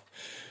 Oh.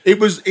 It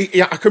was.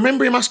 I can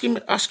remember him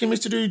asking me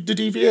to do the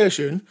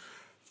deviation.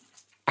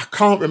 I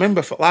can't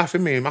remember for life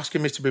in me him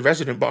asking me to be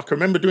resident, but I can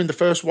remember doing the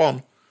first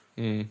one,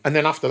 and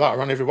then after that I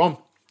ran every one.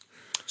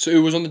 So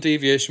who was on the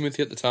deviation with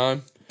you at the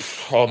time?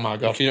 Oh my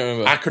god! Can you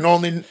remember? I can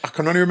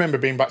only remember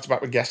being back to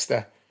back with guests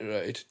there.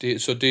 Right.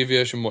 So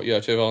deviation, what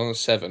year?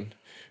 2007.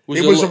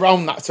 It was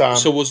around that time.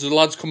 So was the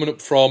lads coming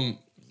up from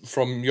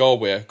your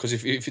way? Because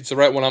if it's the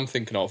right one I'm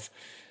thinking of,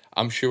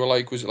 I'm sure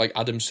was it like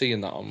Adam C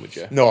in that on with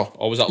you? No.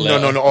 Or was that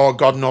later? No. Oh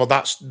god, no.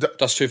 That's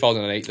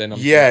 2008 then.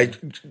 Yeah,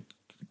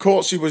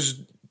 Coatsy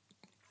was.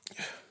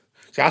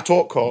 See, I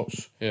taught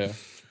Coates. Yeah.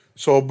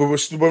 So we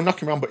were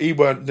knocking around, but he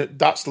weren't.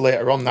 That's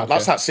later on.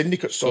 That's that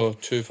syndicate stuff.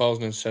 So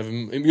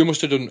 2007. You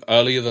must have done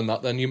earlier than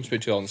that. Then you must be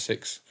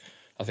 2006,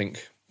 I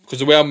think. Because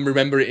the way I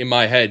remember it in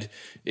my head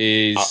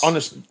is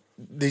honestly.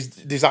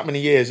 There's that many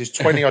years. It's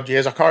 20 odd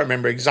years. I can't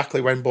remember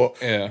exactly when, but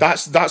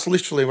that's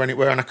literally when it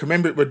were. And I can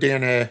remember it with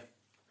DNA.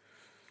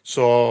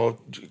 So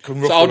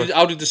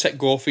how did the set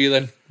go for you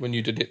then when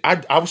you did it?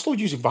 I was still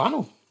using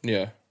vinyl.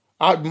 Yeah.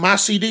 My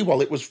CD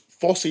wallet was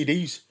 4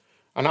 CDs,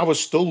 and I was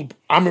still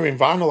hammering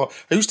vinyl.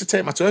 I used to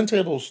take my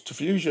turntables to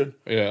Fusion.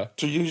 Yeah.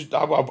 To use,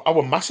 I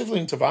was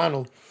massively into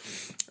vinyl,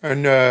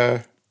 and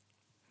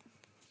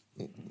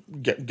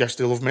guess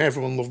they love me.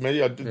 Everyone loved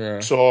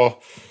me. So.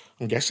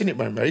 I'm guessing it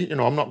went right.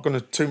 I'm not going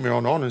to toot me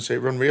on and say it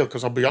run real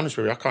because I'll be honest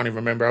with you, I can't even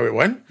remember how it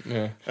went.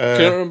 Yeah.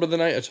 Can you remember the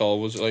night at all?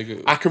 Was it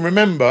like I can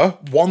remember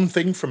one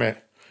thing from it.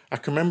 I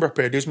can remember I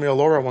played Is Me a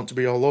Laura, I Want to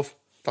Be Your Love.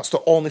 That's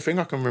the only thing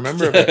I can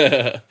remember of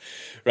it.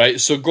 Right.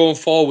 So going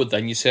forward,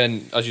 then you're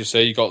saying, as you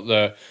say, you got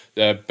the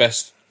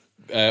best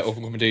up and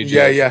coming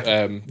DJ.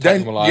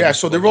 Yeah.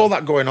 So there were all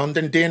that going on.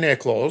 Then DNA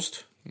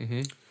closed.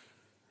 Mm-hmm.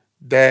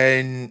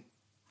 Then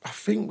I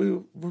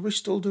think we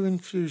still doing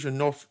Fusion.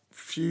 No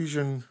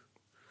Fusion.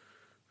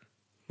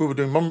 We were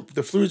doing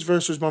the Fluids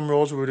versus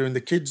Monroe's, we were doing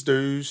the Kids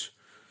Do's,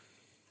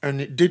 and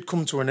it did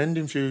come to an end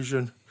in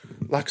Fusion.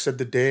 Like I said,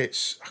 the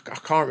dates, I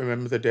can't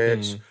remember the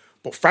dates,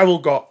 but Farrell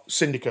got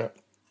Syndicate,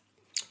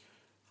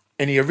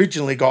 and he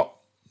originally got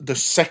the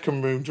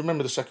second room. Do you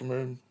remember the second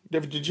room?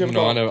 Did you ever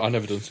go? No, I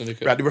never done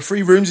Syndicate. Right, there were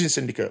 3 rooms in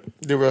Syndicate.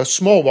 There were a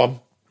small one,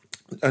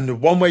 and the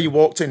one where you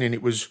walked in, and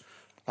it was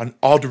an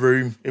odd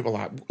room. It was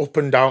like up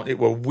and down, it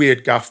were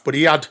weird gaff, but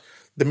he had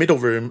the middle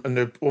room, and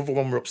the other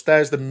one were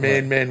upstairs, the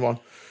main one.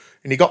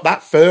 And he got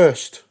that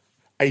first.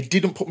 He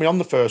didn't put me on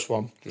the first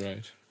one.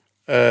 Right.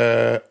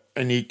 And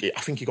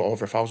I think he got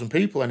over 1,000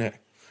 people in it.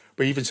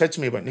 But he even said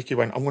to me, Nicki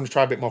went, I'm going to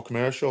try a bit more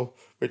commercial.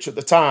 Which at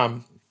the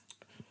time,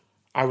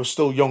 I was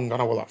still young and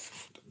I was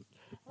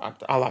like,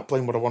 I like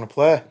playing what I want to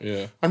play.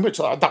 Yeah. And which,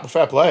 that was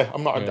fair play.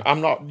 I'm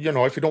not,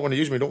 if you don't want to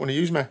use me, don't want to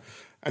use me.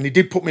 And he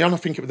did put me on, I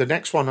think it was the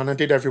next one. And I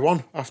did every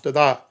one after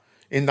that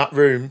in that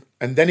room.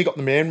 And then he got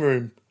the main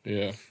room.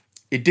 Yeah.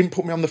 He didn't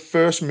put me on the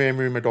first main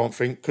room, I don't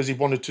think, because he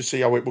wanted to see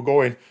how it were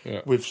going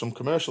with some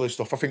commercially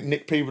stuff. I think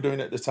Nick P were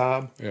doing it at the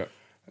time. Yeah.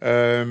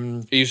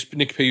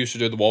 Nick P used to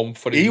do the one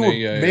for he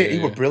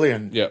were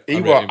brilliant. Yeah, he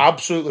were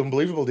absolutely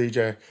unbelievable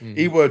DJ.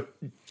 He were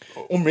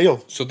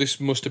unreal. So this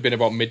must have been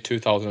about mid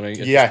 2008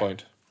 at this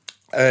point.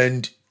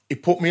 And he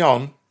put me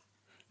on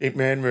in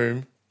main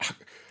room.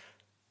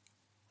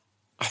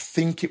 I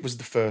think it was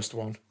the first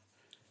one.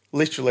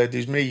 Literally,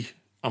 there's me.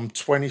 I'm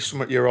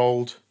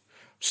 20-something-year-old.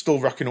 Still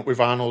rocking up with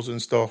vinyls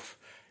and stuff.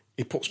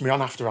 He puts me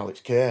on after Alex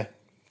K.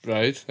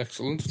 Right,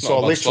 excellent. So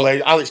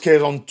literally, Alex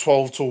K's on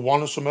 12 till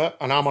 1 or something,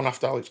 and I'm on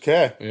after Alex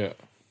K. Yeah.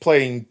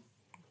 Playing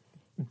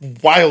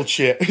wild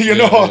shit, you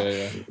know?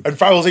 Yeah. And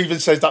Farrell's even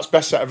says that's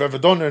best set I've ever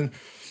done. And,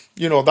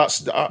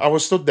 I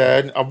was stood there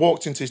and I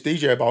walked into his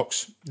DJ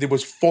box. There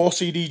was 4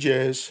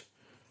 CDJs,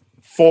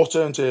 4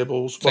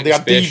 turntables. Well, they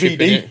had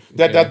DVD.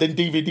 They had the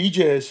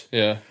DVDJs.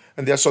 Yeah.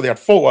 And they had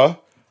 4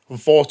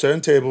 and 4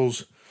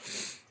 turntables.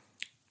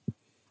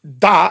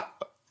 That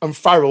and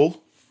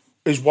Farrell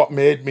is what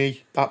made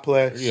me that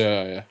place.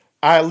 Yeah.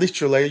 I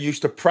literally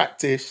used to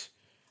practice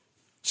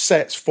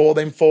sets for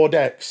them 4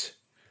 decks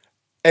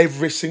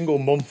every single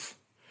month.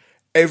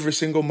 Every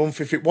single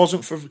month. If it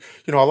wasn't for,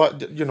 I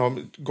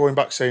like, going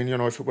back saying,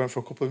 if it weren't for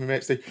a couple of my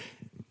mates,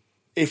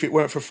 if it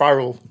weren't for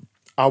Farrell,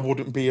 I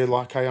wouldn't be here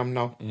like I am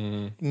now.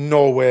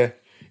 No way.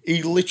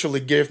 He literally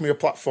gave me a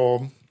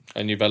platform.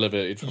 And you've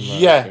elevated from that.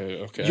 Yeah.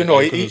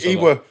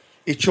 Okay.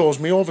 he chose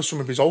me over some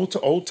of his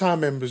old time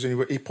members,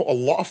 and he put a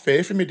lot of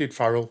faith in me. Did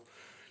Farrell,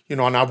 you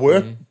know, and I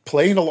were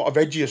playing a lot of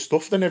edgier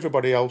stuff than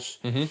everybody else,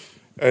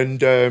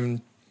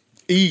 and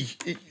he,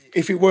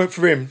 if it weren't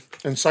for him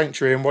and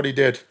Sanctuary and what he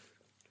did.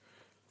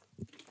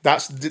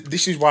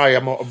 This is why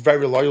I'm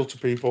very loyal to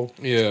people.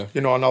 Yeah.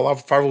 You know, and I'll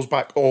have Farrell's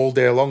back all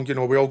day long. You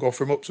know, we all go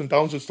through ups and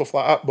downs and stuff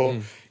like that. But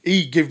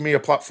he gave me a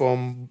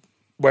platform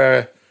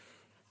where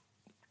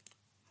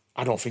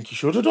I don't think he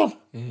should have done.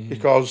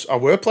 Because I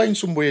were playing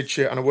some weird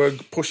shit and I were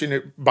pushing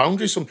it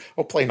boundaries.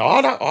 Or playing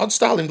hard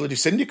style in bloody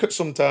Syndicate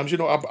sometimes. You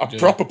know, I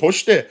proper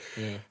pushed it.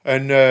 Yeah.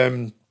 And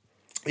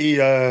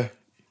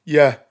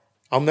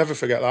I'll never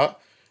forget that.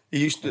 I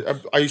used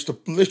to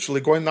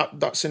literally go in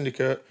that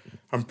Syndicate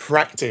and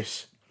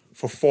practice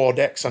for 4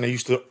 decks, and I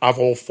used to have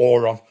all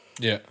 4 on.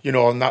 Yeah, you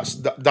know, and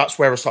that's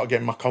where I started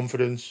getting my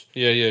confidence.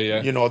 Yeah.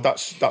 You know,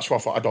 that's why I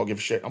thought I don't give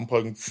a shit. I'm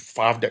playing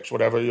 5 decks,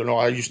 whatever. You know,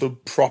 I used to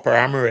proper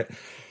hammer it.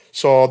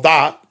 So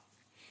that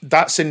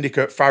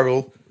Syndicate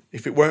Farrell,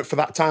 if it weren't for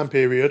that time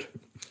period,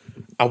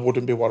 I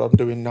wouldn't be what I'm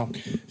doing now.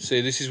 See,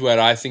 this is where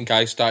I think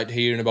I started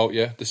hearing about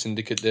you, the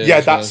Syndicate days.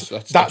 Yeah,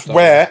 that's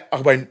where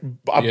I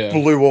went.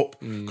 Blew up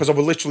because I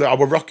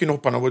was rocking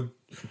up, and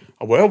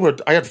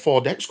I had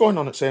 4 decks going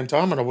on at the same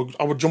time, and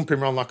I was jumping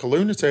around like a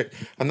lunatic.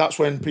 And that's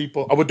when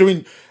I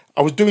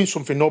was doing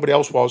something nobody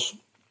else was.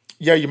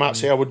 Yeah, you might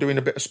say I was doing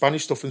a bit of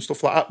Spanish stuff and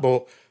stuff like that,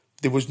 but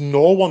there was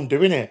no one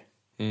doing it.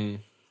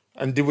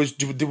 And there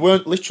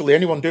weren't literally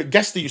anyone doing it.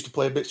 Guess they used to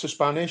play bits of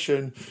Spanish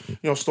and, you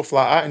know, stuff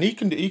like that. And he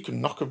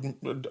can knock a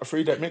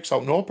 3-deck mix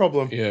out, no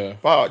problem. Yeah.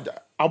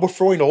 But I was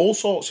throwing all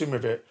sorts in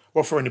with it. I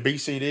was throwing the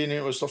BCD in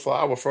it and stuff like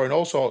that. I was throwing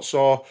all sorts.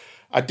 So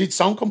I did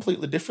sound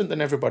completely different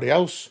than everybody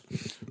else.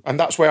 And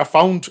that's where I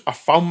found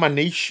my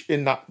niche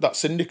in that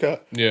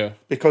Syndicate. Yeah.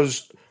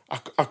 Because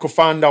I could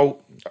find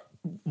out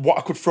what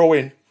I could throw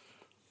in.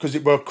 Because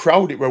it were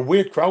a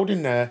weird crowd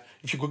in there.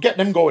 If you could get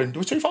them going, there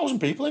were 2,000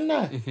 people in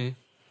there.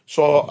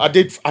 So I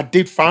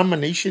did find my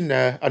niche in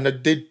there, and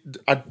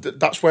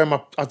that's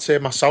where I'd say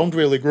my sound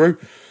really grew.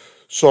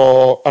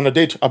 So, and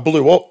I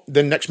blew up.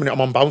 Then next minute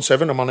I'm on Bound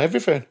 7, I'm on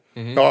everything.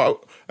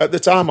 At the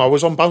time I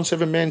was on Bound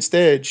 7 main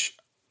stage,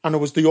 and I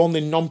was the only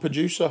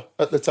non-producer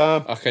at the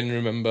time. I can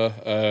remember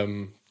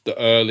the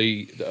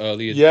early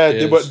yeah,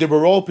 days. they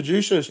were all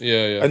producers.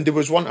 Yeah. And there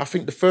was one, I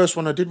think the first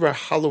one I did was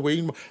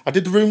Halloween. I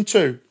did the Room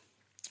 2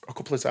 a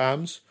couple of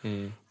times,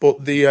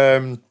 but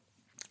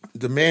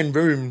the main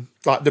room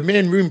back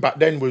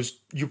then it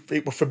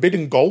was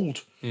forbidden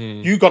gold.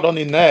 You got on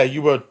in there,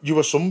 you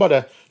were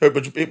somebody.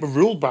 It was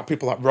ruled by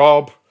people like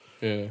Rob.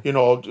 Yeah, you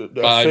know,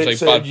 bad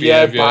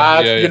behaviour.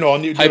 Yeah. You know,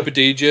 hyper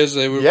DJs.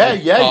 They were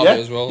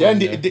as well. Yeah,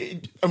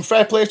 and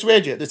fair play to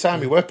AJ at the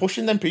time. We were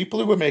pushing them people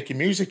who were making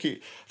music. I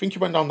think he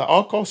went down that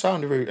hardcore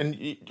sound route, and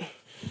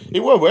it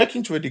were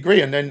working to a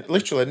degree. And then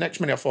literally next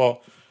minute I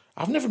thought,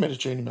 I've never made a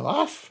tune in my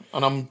life,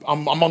 and I'm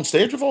on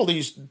stage with all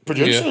these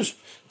producers. Yeah.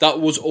 That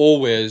was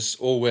always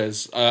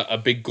a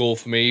big goal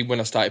for me when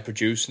I started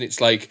producing. It's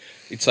like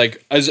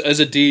as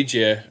a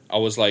DJ, I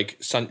was like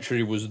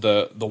Sanctuary was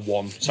the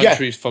one.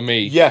 Sanctuary's for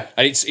me. Yeah,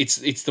 and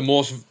it's the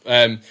most.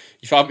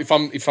 If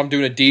I'm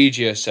doing a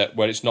DJ set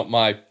where it's not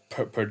my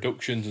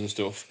productions and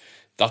stuff,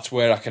 that's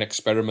where I can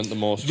experiment the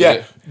most.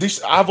 Yeah, with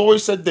it. I've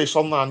always said this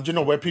online. You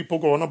know, where people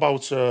go on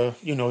about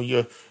you know,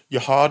 your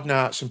hard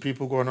nights and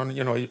people going on,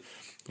 you know.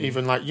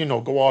 Even like, you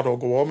know, go hard or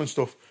go home and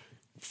stuff.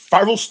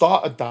 Farrell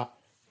started that.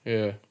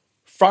 Yeah.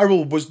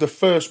 Farrell was the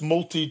first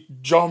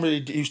multi-genre.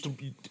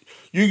 You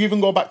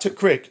even go back to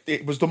Crick,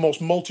 it was the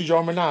most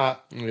multi-genre night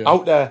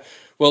out there.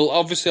 Well,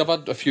 obviously, I've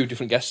had a few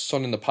different guests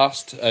on in the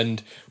past,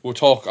 and we'll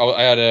talk.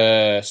 I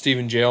had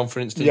Stephen J on, for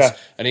instance,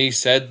 and he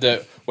said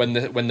that when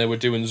they were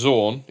doing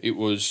Zone, it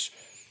was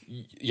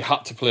you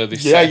had to play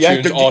this set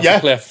of tunes, or to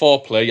play a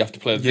 4-play, you have to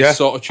play this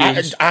sort of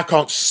tunes. I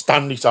can't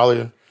stand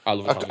Italian. I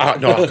love it.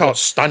 I can't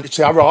stand it.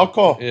 See, I were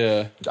hardcore.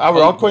 Yeah. I were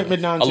hardcore in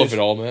mid-90s. I love it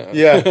all, mate.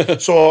 Yeah.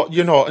 So,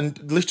 you know, and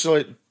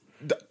literally,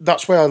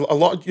 that's where a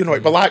lot of, you know,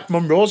 it were like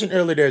Monroe's in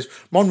early days.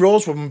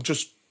 Monroe's were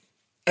just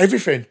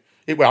everything.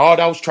 It were hard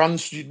house,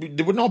 trance,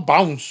 they would not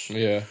bounce.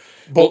 Yeah.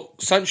 But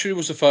Sanctuary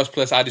was the first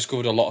place I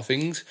discovered a lot of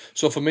things.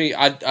 So for me,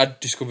 I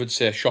discovered,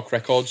 say, Shock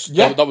Records.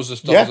 Yeah. That was the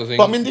thing.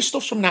 But I mean, this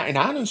stuff's from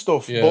 99 and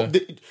stuff. Yeah. But,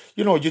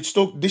 you know,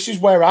 this is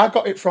where I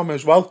got it from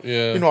as well.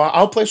 Yeah. You know,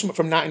 I'll play something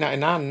from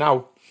 1999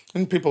 now.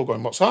 And people are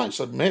going, what's that? I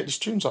said, mate, this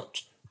tune's like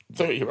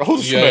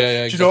 30-year-old.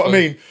 Yeah, do you know what I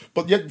mean?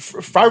 But yet,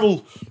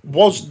 Farrell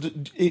was,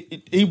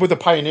 he was the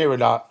pioneer of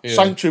that. Yeah.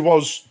 Sanctuary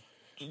was,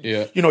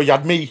 you know, you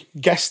had me,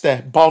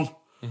 Guester, Bon.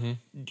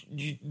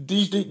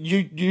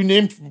 You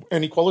name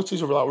any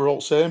qualities of that, we're all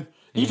the same.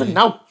 Even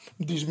now,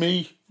 there's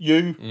me,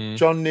 you,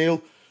 John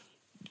Neal.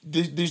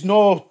 There's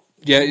no...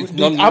 Yeah,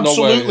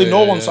 absolutely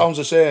no one sounds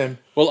the same.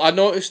 Well, I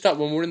noticed that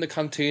when we were in the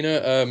Cantina,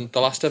 the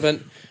last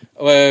event,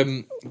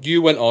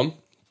 you went on.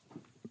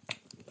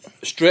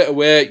 Straight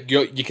away,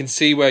 you can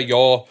see where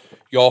your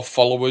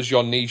followers,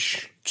 your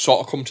niche, sort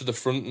of come to the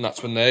front, and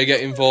that's when they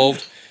get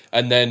involved.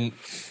 And then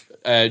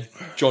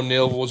John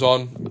Neal was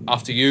on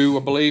after you, I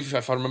believe,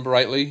 if I remember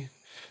rightly.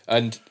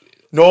 And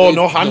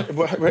No,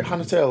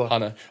 Hannah Taylor.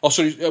 Hannah. Oh,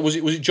 sorry, was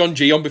it John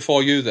G on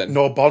before you then?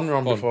 No, Bon were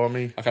on before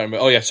me. I can't remember.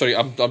 Oh yeah, sorry,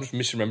 I'm just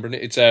misremembering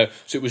it. It's so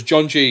it was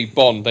John G,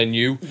 Bon, then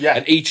you. Yeah.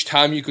 And each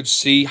time you could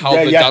see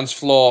how the dance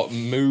floor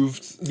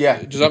moved.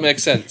 Yeah. Does that make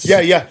sense?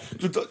 Yeah.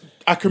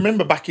 I can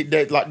remember back in the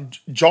day, like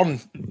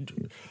John.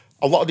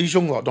 A lot of these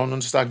young lot don't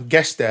understand.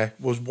 Guest there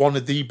was one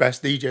of the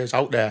best DJs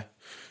out there.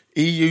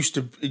 He used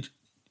to.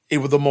 He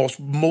was the most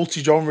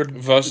multi-genre,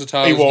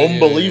 versatile. He was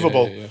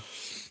unbelievable. Yeah.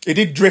 He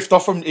did drift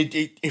off from.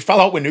 He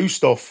fell out with new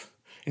stuff.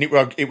 And it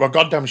were a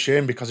goddamn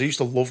shame because I used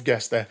to love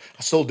Guest there.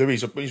 I still do.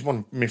 He's one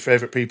of my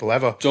favourite people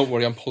ever. Don't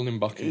worry, I'm pulling him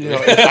back.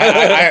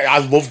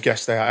 I love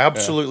Guest there. I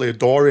absolutely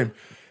adore him.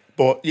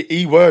 But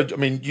he were. I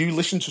mean, you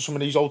listen to some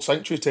of these old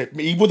Sanctuary tapes.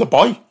 He was the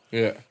boy.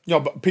 Yeah. You know,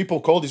 but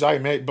people called his eye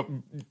mate. But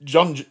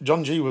John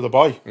G was the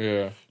boy.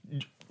 Yeah.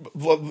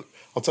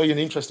 I'll tell you an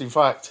interesting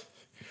fact.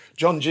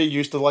 John G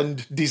used to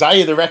lend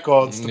Desire the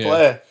records to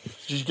play.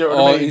 Did you get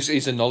what I mean?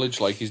 He's a knowledge,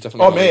 like he's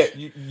definitely. Oh,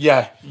 mate,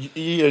 yeah,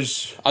 he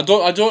is. I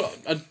don't.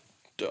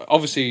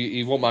 Obviously,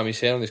 he won't mind me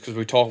saying this because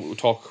we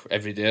talk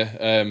every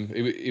day.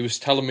 He was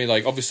telling me,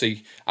 like,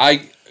 obviously,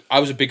 I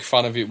was a big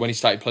fan of it when he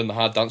started playing the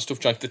hard dance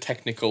stuff, like the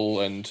technical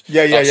and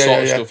that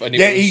sort of stuff. And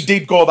he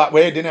did go that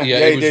way, didn't he?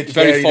 Yeah, he did.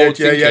 Very forward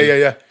thinking.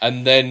 Yeah.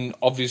 And then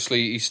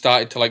obviously he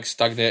started to like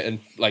stagnate and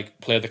like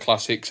play the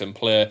classics and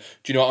play.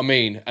 Do you know what I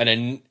mean? And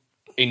then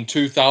in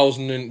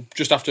 2000 and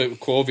just after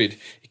COVID,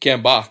 he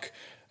came back,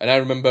 and I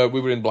remember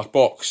we were in Black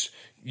Box.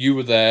 You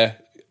were there.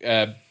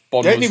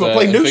 Bond was there,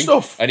 play new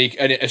stuff. And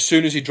as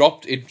soon as he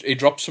dropped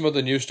some of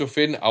the new stuff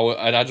in.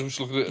 And I just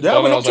looked at it. Yeah,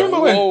 and I was like,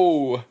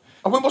 whoa.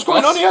 I went, what's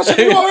going on here? I said,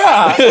 you all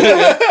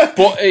right?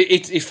 But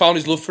he found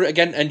his love for it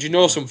again. And do you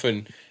know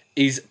something?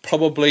 He's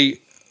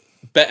probably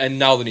better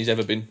now than he's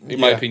ever been, in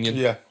my opinion.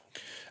 Yeah.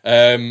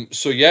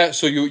 So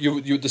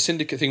you the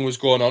Syndicate thing was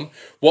going on.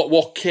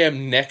 What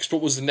came next?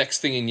 What was the next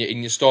thing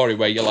in your story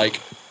where you're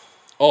like,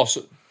 oh,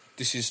 so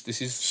this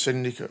is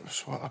Syndicate.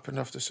 So what happened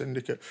after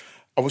Syndicate?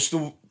 I was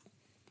still.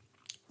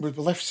 We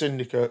left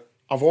Syndicate.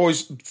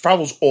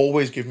 Farrell's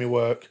always give me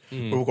work.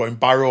 We were going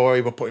Barrow,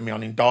 he were putting me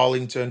on in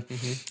Darlington.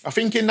 I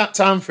think in that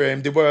time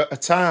frame, there were a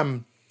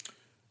time,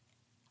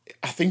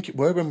 I think it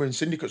were when we were in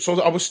Syndicate. So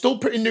I was still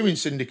pretty new in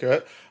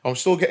Syndicate. I was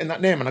still getting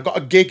that name. And I got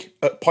a gig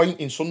at Point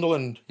in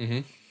Sunderland.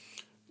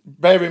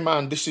 Bear in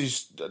mind,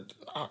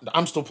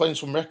 I'm still playing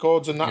some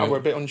records and that. I were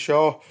a bit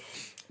unsure.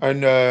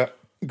 And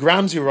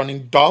Gramsy were on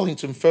in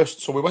Darlington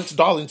first. So we went to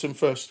Darlington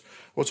first.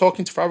 We're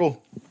talking to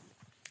Farrell.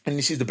 And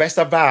this is the best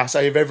advice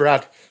I have ever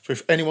had. So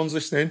if anyone's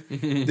listening,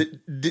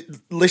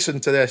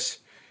 listen to this.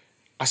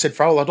 I said,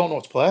 Farrell, I don't know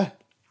what to play.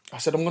 I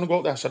said, I'm going to go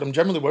up there. I said, I'm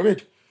generally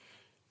worried.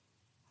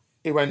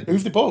 He went,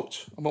 who've they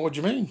booked? I went, what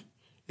do you mean?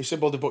 He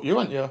said, well, they booked you,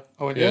 haven't you?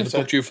 I went, yeah. They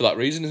booked you for that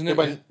reason, isn't it? He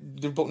went,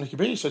 they've booked Nicki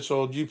B. He said,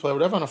 so do you play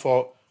whatever? And I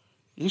thought,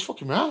 he's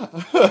fucking right.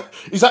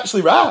 He's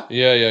actually right.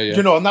 Yeah.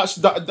 You know, and I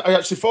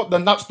actually thought,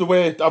 then that's the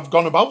way I've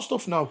gone about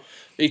stuff now.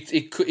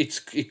 It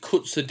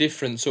cuts the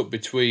difference up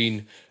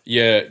between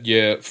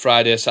your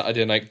Friday,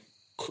 Saturday night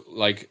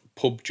like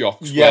pub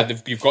jocks where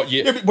you've got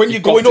but when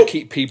you're going up to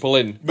keep people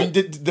in. But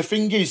the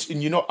thing is,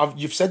 and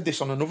you've said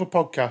this on another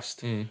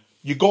podcast.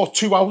 You go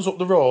 2 hours up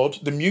the road,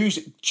 the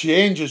music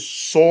changes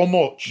so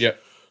much. Yeah.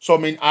 So I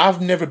mean,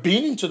 I've never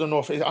been into the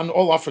North, and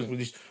all I think with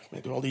these,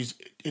 all these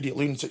idiot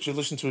lunatics who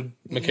listen to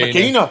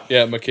Makina.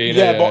 Yeah, Makina.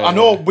 Yeah, but I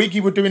know Wiggy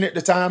were doing it at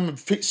the time, and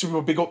Fitzy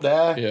were big up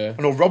there. Yeah.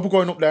 I know Rob were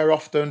going up there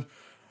often.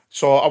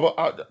 So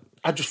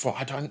I just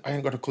thought I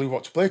ain't got a clue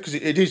what to play because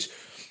it is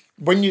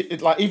when you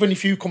like even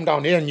if you come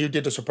down here and you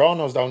did the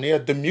Sopranos down here,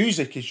 the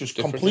music is just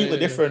completely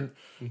different.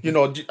 You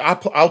know,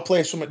 I'll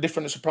play something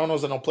different at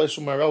Sopranos than I'll play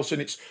somewhere else,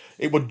 and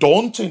it was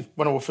daunting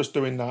when I was first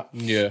doing that.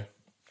 Yeah,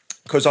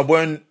 because I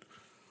weren't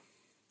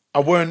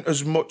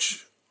as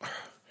much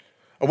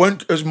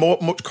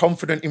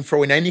confident in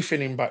throwing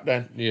anything in back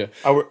then. Yeah.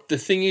 The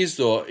thing is,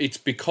 though, it's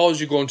because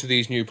you're going to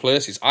these new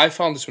places. I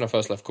found this when I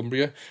first left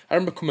Cumbria. I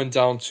remember coming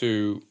down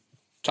to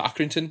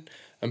Accrington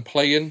and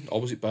playing,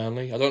 or was it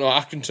Burnley? I don't know,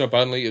 Accrington or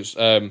Burnley. It was,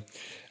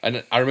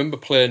 and I remember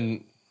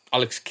playing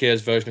Alex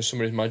K's version of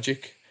Summer is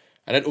Magic.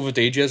 And then other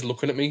DJs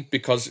looking at me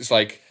because it's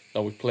like,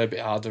 no, we play a bit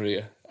harder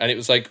here. And it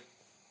was like,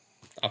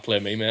 I play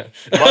me, mate.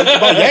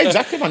 Well, yeah,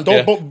 exactly, man.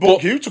 Don't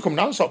book you to come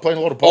down and start playing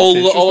a lot of pop. All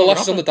the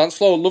lasses on the dance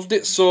floor loved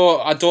it,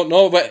 so I don't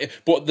know.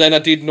 But then I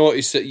did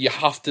notice that you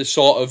have to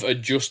sort of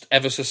adjust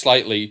ever so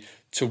slightly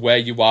to where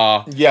you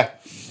are. Yeah.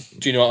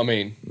 Do you know what I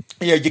mean?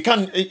 Yeah, you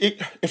can.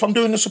 If I'm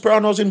doing the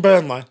Sopranos in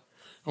Burnley,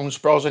 I'm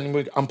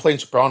playing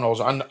Sopranos,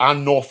 and I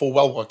know full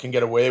well what I can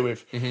get away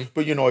with.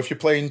 But, you know, if you're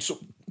playing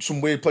some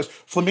weird place...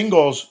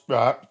 Flamingos,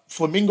 right?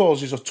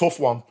 Flamingos is a tough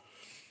one.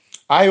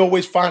 I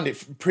always find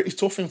it pretty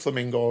tough in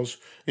Flamingos.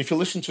 If you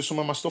listen to some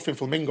of my stuff in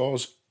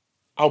Flamingos,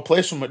 I'll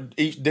play something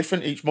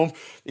different each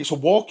month. It's a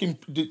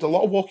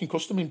lot of walking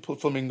custom in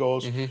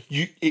Flamingos.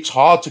 It's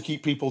hard to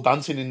keep people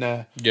dancing in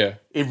there. Yeah.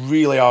 It's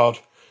really hard.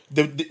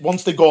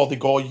 once they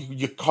go,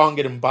 you can't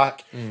get them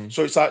back.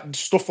 So it's like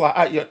stuff like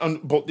that. Yeah,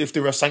 but if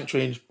there were a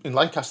sanctuary in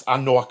Lancaster, I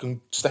know I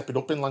can step it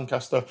up in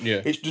Lancaster.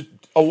 Yeah. It's just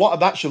a lot of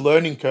that's your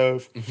learning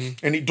curve,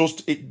 and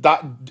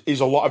that is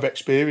a lot of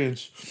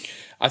experience.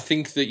 I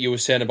think that you were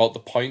saying about the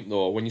point,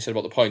 though, when you said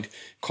about the point,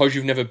 because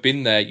you've never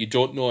been there, you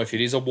don't know if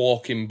it is a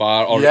walk-in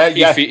bar or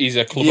if it is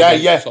a club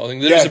event sort of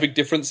thing. There is a big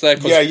difference there.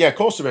 Of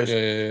course there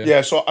is.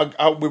 Yeah, so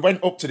we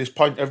went up to this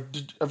point.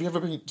 Have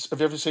you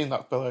ever seen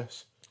that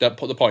place? That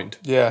put the point?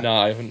 Yeah. No,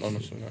 I haven't,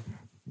 honestly,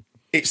 no.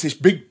 It's this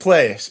big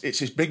place. It's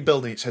this big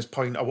building. It says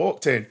Point. I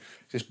walked in.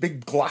 It's this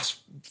big glass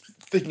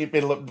thing in the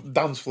middle of the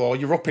dance floor.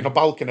 You're up in a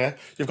balcony.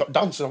 You've got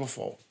dancers. I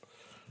thought,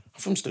 I'm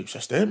from Stoops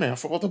Estate, mate. I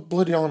thought, what the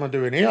bloody hell am I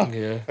doing here?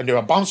 Yeah. And there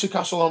were a bouncy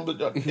castle on.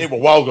 It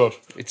was well good.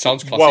 It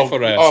sounds classy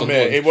for us. Oh,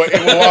 mate, it was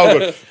well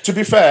good. To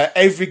be fair,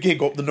 every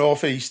gig up the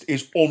northeast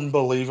is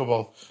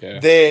unbelievable. Yeah.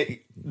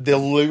 They're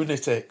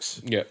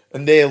lunatics. Yeah.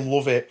 And they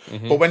love it.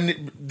 But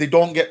when they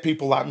don't get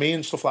people like me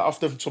and stuff like that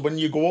often, so when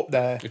you go up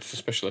there, it's a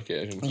special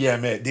occasion. Yeah,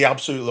 mate, they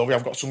absolutely love it.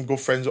 I've got some good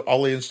friends at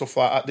Ollie and stuff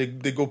like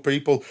that. They're good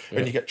people,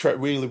 and you get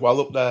treated really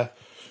well up there.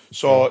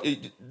 So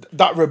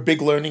that were a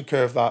big learning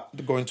curve,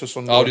 that going to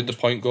Sunderland. How did the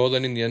point go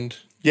then in the end?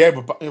 Yeah,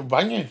 we're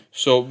banging.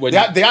 So when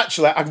they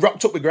actually, I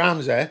rocked up with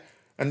Grams there,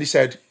 and they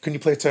said, "Can you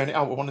play Turn It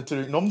Out? We wanted to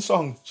do a Nun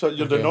song, so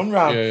you're the Nun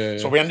round." Yeah.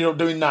 So we ended up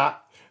doing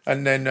that,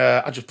 and then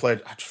I just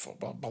thought,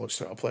 bollocks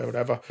to it, I'll play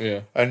whatever.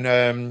 Yeah. And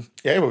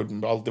there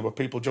were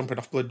people jumping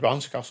off blood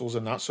bouncy castles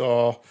and that.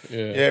 So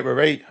it were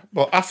right.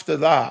 But after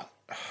that,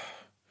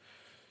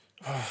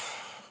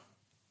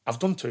 I've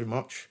done too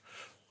much.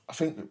 I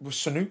think was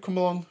Sanook come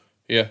along.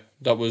 Yeah,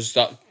 that was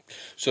that.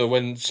 So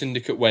when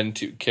Syndicate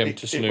went, it came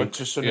to Sanook. It went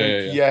to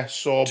Sanook, yeah.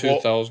 So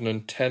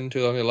 2010,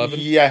 2011.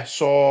 Yeah.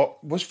 So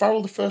was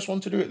Farrell the first one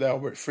to do it there, or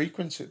were it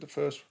Frequency the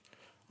first?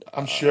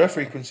 I'm sure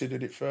Frequency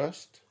did it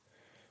first.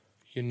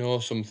 You know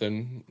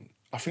something?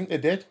 I think they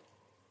did.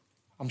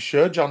 I'm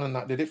sure John and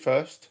that did it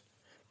first.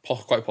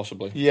 Quite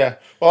possibly. Yeah.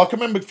 Well, I can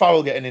remember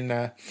Farrell getting in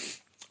there,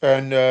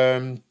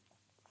 and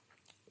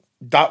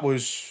that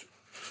was.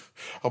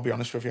 I'll be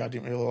honest with you, I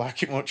didn't really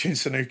like it much in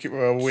Sanook. It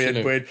was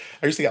weird.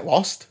 I used to get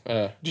lost.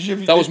 Did you?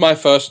 That was my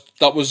first.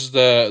 That was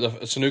the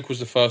Sanook was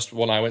the first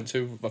one I went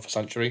to for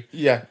Sanctuary.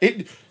 Yeah,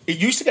 it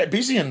used to get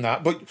busy in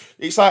that, but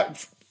it's like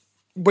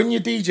when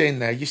you're DJing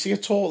there, you see a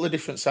totally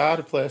different side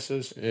of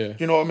places. Yeah,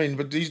 you know what I mean.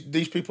 But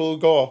these people who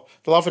go,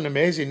 they'll have an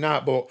amazing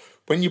night, but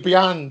when you're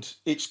behind,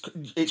 it's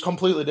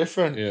completely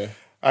different. Yeah,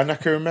 and I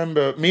can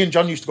remember me and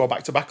John used to go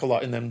back to back a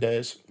lot in them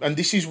days, and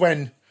this is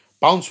when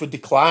bounce were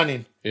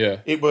declining. Yeah.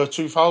 It were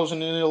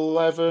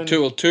 2011.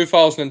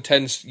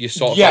 2010, you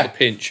sort of had a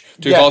pinch.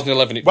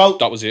 2011,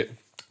 that was it.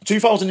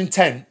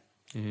 2010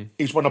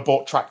 is when I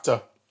bought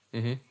Tractor.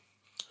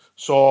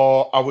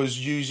 So I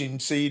was using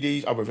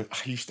CDs. I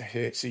used to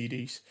hate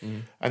CDs.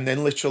 And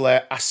then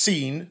literally I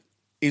seen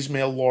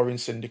Ismail Law in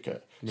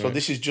Syndicate. Right. So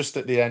this is just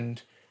at the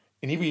end.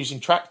 And he was using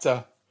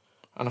Tractor.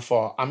 And I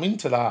thought, I'm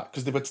into that.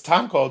 Because they were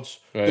time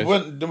codes. Right. They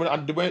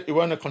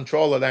weren't a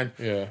controller then.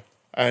 Yeah.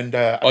 And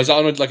is that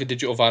on like a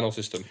digital vinyl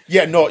system?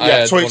 Yeah, no,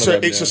 yeah. So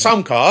it's a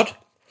sound card.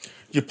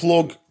 You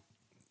plug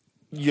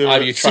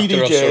your CD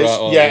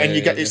Js, and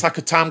you get it's like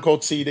a time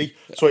code CD.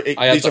 So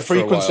there's a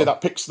frequency that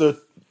picks the.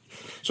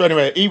 So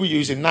anyway, he was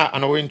using that,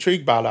 and I was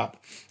intrigued by that.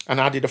 And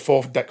I did a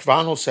 4-deck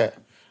vinyl set,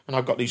 and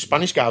I've got these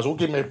Spanish guys all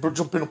giving me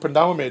jumping up and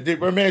down with me. They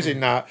were amazing.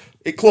 That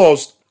it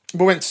closed.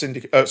 We went to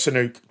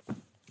Sanook,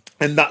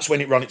 and that's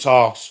when it ran its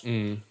arse.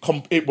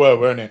 It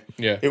weren't it?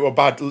 Yeah, it were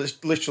bad.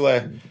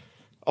 Literally.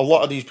 A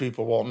lot of these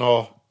people won't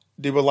know.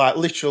 They were like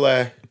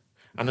literally,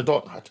 and I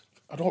don't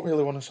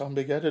really want to sound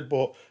big-headed,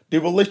 but they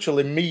were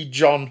literally me,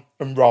 John,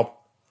 and Rob,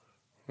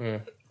 who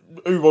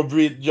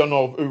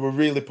were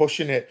really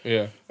pushing it.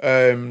 Yeah.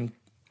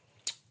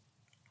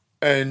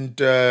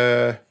 It's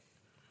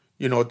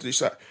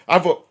like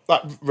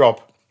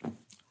Rob.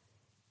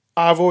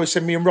 I've always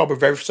said me and Rob are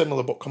very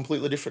similar, but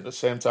completely different at the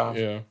same time.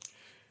 Yeah.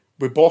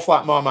 We both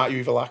like Marmite, you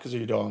either like us or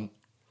you don't,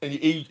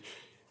 and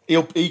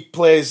He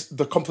plays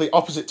the complete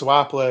opposite to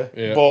our play,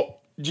 but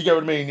do you get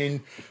what I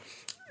mean?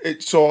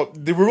 So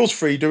the rules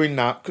free doing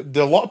that.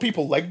 A lot of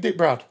people legged it,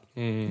 Brad,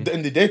 and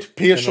they did.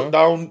 Pier shut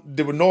down.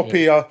 There were no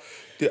pier.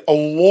 A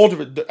load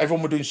of it.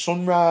 Everyone were doing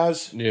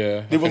Sunrise.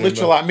 Yeah, they were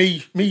literally like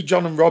me,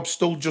 John, and Rob.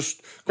 Still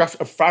just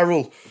graphic of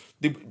Farrell.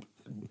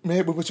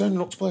 Mate, we were turning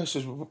up to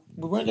places. We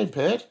weren't getting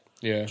paid.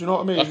 Yeah, do you know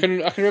what I mean? I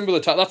can remember the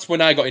time. That's when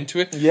I got into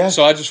it. Yeah,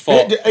 so I just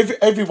thought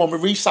everyone were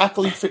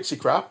recycling Fitzy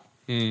crap.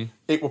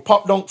 It were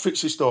pop dunk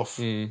Fitzy stuff.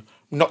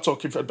 Not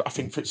talking. I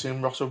think Fitzy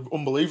and Ross are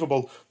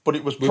unbeliable, but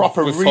it was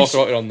proper.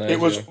 It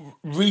was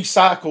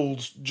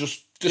recycled.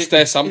 Just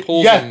their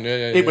samples.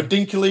 It were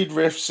Dinky Lead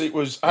riffs. It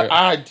was.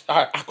 I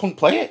couldn't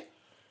play it.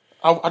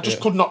 I just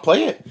could not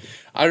play it.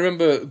 I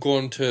remember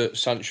going to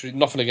Sanctuary.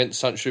 Nothing against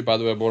Sanctuary, by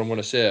the way. But what I'm going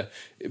to say,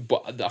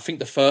 but I think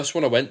the first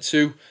one I went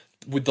to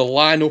with the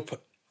lineup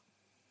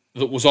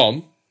that was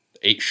on,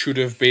 it should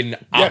have been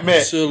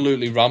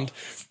absolutely rammed.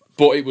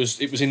 But it was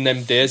in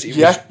them days.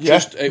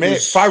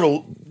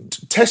 Farrell,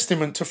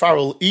 testament to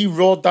Farrell, he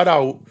rode that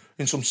out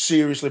in some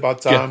seriously bad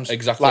times. Yeah,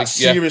 exactly. Like,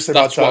 seriously bad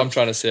times. That's what I'm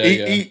trying to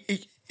say,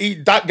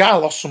 that guy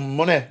lost some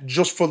money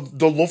just for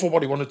the love of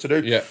what he wanted to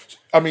do. Yeah.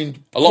 I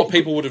mean... A lot of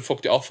people would have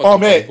fucked it off.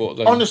 Mate,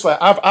 honestly,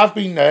 I've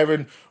been there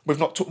and we've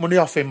not took money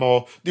off him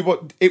or...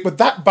 It was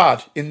that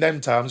bad in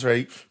them times,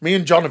 right? Me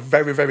and John are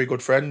very, very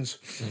good friends.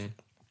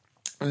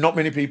 And not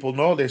many people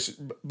know this.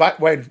 Back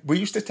when, we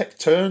used to take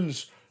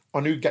turns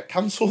on who'd get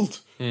cancelled.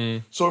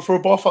 So if we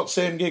were both at the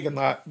same gig and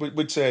that,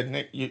 we'd say,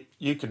 Nick,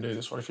 you can do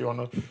this one if you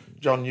want to.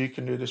 John, you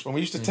can do this one.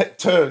 We used to take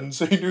turns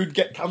so who'd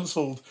get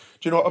cancelled.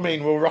 Do you know what I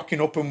mean? We were rocking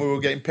up and we were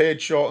getting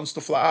paid short and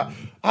stuff like that.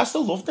 I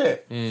still loved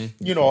it.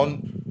 You know,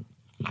 and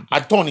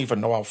I don't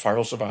even know how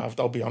Farrell survived,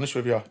 I'll be honest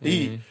with you.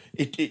 He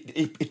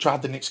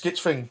tried the Nick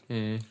Skits thing.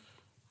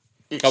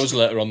 That was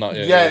later on that,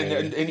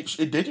 and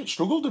it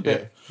struggled a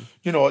bit. Yeah.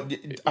 You know,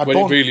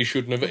 it really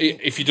shouldn't have.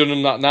 If you'd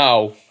done that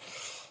now,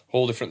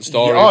 whole different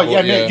story.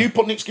 Mate, you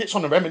put Nick Skits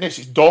on the Reminisce,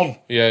 it's done.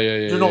 Yeah.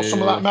 You know,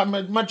 some of that.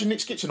 Imagine Nick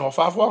Skits in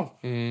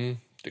 5-1.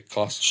 The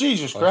class.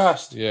 Jesus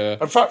Christ. Yeah.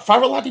 And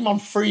Farrell had him on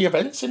 3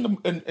 events in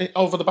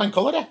over the bank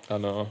holiday. I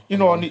know. You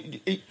know,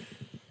 and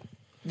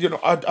you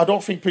know, I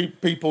don't think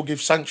people give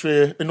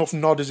Sanctuary enough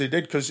nod as he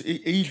did because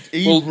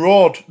he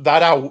rode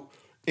that out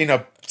in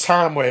a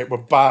time where it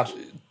was bad.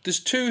 There's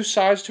 2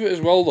 sides to it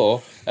as well,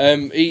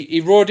 though.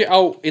 He rode it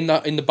out in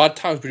the bad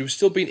times, but he was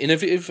still being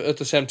innovative at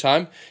the same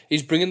time.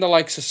 He's bringing the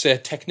likes of, say,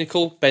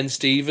 Technical, Ben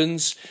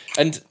Stevens,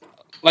 and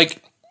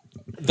like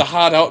the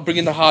hard out,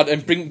 bringing the hard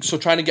and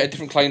trying to get a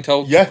different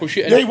clientele to push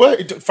it.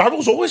 Yeah,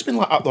 Farrell's always been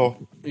like that,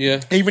 though.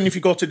 Yeah. Even if you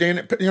go to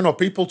DNA, you know,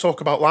 people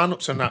talk about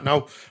lineups and that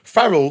now.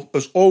 Farrell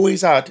has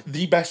always had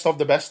the best of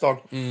the best on.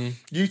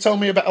 You tell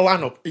me about a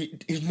lineup.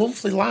 His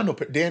monthly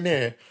lineup at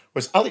DNA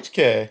was Alex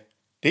K,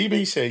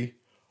 DBC,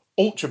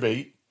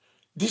 Ultrabeat.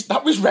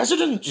 That was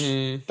Residents.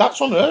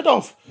 That's unheard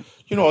of.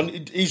 You know,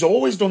 and he's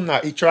always done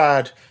that. He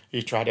tried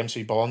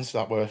MC Bonds.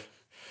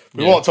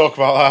 We won't talk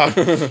about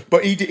that.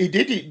 But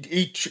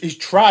he's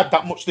tried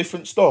that much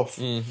different stuff.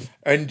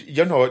 And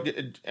you know,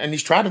 and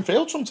he's tried and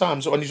failed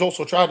sometimes. And he's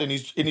also tried and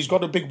he's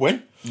got a big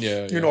win.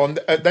 Yeah. You know, and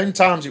at them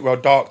times it were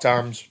dark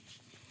times.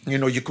 You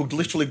know, you could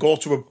literally go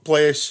to a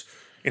place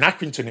in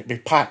Accrington, it'd be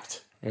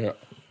packed. Yeah.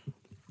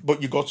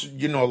 But you go to,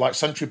 you know, like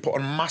Century put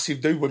on massive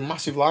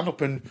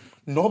lineup and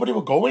nobody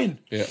were going.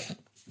 Yeah.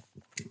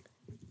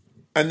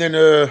 And then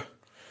a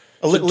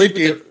little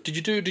did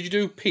you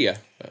do Pia?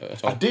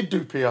 I did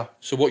do Pia.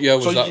 So what year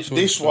was that?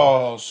 This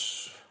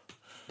was...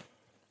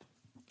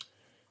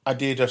 I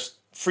did a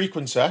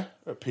Frequency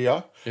at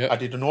Pia. Yeah. I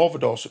did an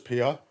Overdose at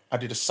Pia. I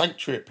did a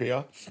Sanctuary at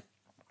Pia.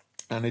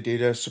 And I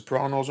did a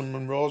Sopranos and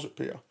Monroes at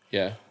Pia.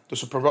 Yeah. The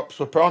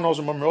Sopranos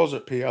and Monroes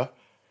at Pia.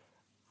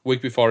 Week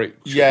before it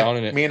shut down,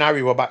 innit? Me and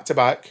Harry were back to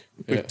back.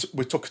 Yeah.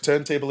 We took a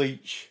turntable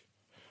each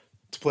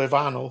to play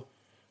vinyl.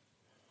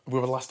 We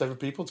were the last ever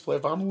people to play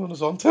vinyl on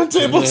us on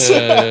turntables.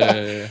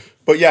 Yeah.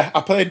 But yeah,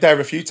 I played there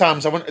a few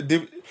times.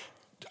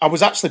 I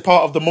was actually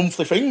part of the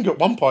monthly thing at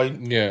one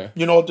point. Yeah.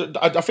 You know,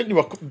 I think they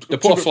were... They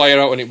put a flyer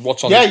out and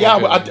what's on Yeah,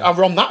 I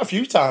run that a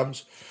few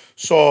times.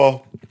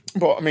 So,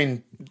 but I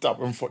mean, that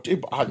was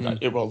unfortunate.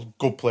 It was a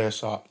good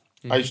place, that.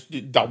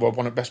 That was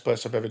one of the best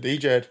places I've ever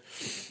DJ'd.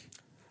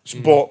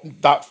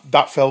 But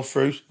that fell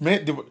through.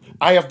 Mate,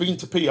 I have been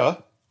to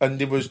Pia and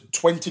there was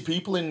 20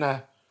 people in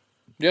there.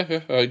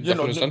 Yeah, you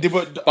know, they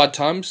were bad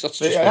times. That's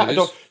just what it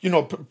is. You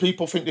know,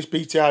 people think this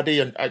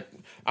BTRD, and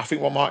I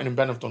think what Martin and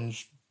Ben have done,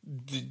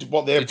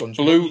 what they've done,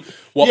 blew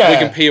what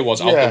Wigan Pier was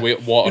out the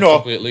water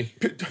completely.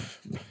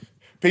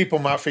 People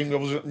might think it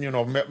was, you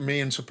know, me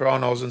and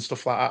Sopranos and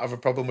stuff like that have a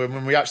problem with them,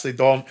 and we actually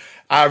don't.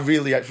 I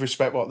really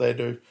respect what they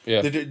do.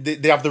 Yeah.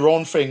 They have their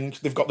own thing.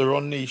 They've got their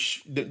own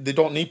niche. They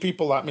don't need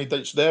people like me.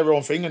 It's their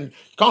own thing, and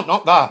you can't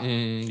knock that.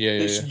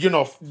 You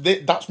know,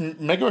 that's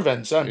mega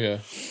events, then. Yeah.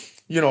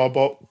 You know,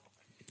 but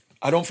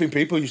I don't think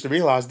people used to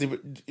realise they were,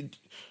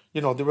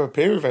 you know, they were a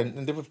peer event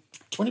and there were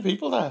 20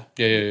 people there.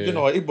 Yeah. You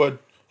know, it were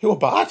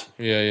bad.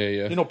 Yeah.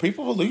 You know,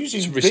 people were losing.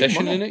 It's a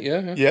recession, big money. in it?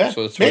 Yeah. Yeah.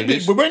 So that's what it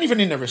is. We weren't even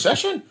in a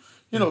recession.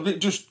 You know,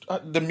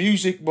 the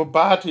music were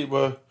bad. It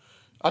were.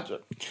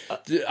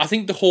 I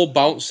think the whole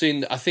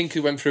bouncing. I think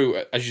it went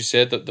through, as you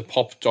said, that the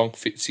pop donk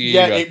Fitzy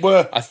era. Yeah, it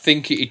were. I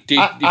think it did.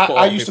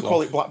 I used to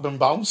call it Blackburn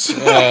Bounce.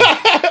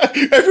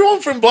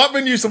 Everyone from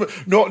Blackburn used to.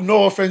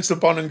 No offense to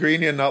Bon and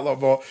Greenie and that lot,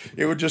 but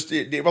it were just.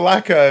 It were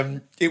like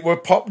it were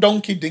pop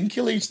donkey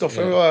dinky lead stuff.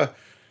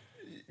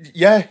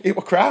 Yeah. It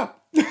were crap.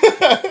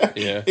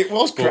 Yeah, it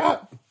was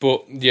crap.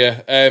 But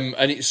yeah, and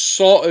it's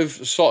sort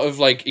of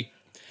like it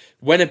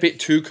went a bit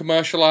too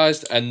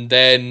commercialised, and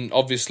then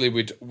obviously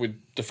with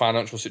the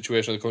financial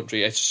situation of the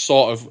country, it's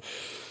sort of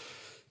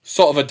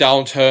a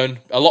downturn.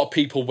 A lot of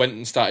people went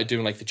and started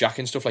doing like the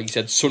jacking stuff, like you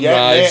said,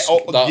 Sunrise.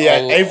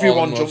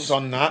 Everyone jumps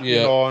on that. Yeah.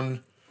 You know, and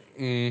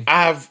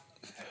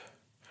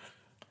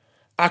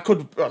I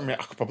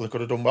probably could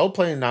have done well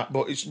playing that,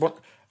 but it's what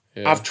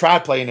I've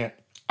tried playing it.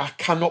 I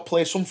cannot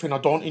play something I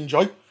don't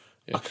enjoy.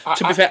 Yeah.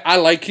 To be fair, I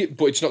like it,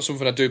 but it's not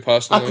something I do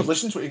personally. I could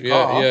listen to it in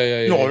car,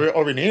 you know,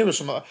 or in here or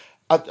something.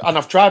 And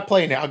I've tried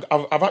playing it.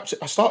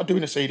 I started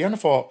doing a CD and I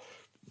thought,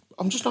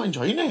 I'm just not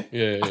enjoying it.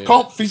 Yeah, I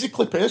can't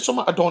physically play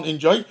something I don't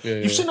enjoy. Yeah,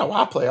 You've seen how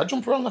I play. I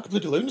jump around like a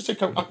bloody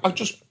lunatic. I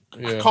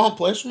Yeah. can't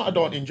play something I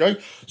don't enjoy.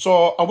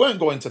 So I weren't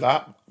going to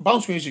that.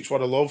 Bounce music's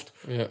what I loved.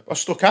 Yeah. I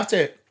stuck at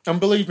it. And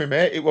believe me,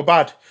 mate, it were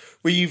bad.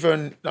 We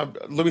even,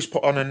 Lewis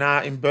put on a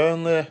night in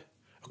Burnley,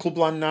 a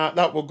clubland night.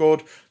 That were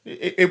good.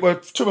 It were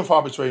few and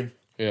far between.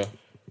 Yeah.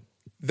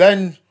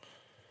 Then...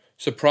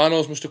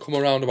 Sopranos must have come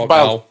around about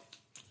Well, now.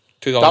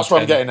 2010. that's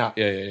what I'm getting at.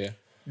 Yeah.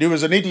 There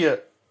was an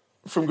idiot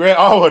from Great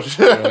Harwood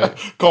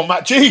called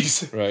Matt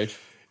Cheese. Right.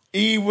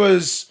 He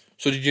was...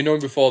 So did you know him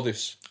before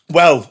this?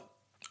 Well,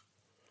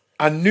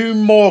 I knew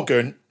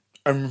Morgan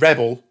and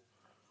Rebel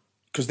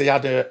because they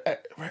had a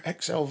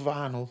XL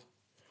vinyl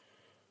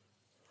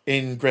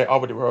in Great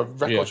Harwood. They were a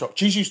record shop.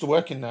 Cheese used to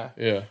work in there.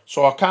 Yeah.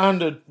 So I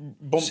kind of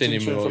bumped Seen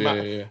into him him. more,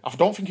 From yeah. I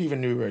don't think he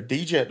even knew he were a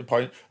DJ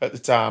at the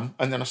time.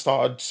 And then I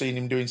started seeing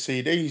him doing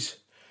CDs.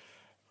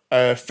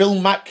 Phil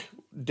Mack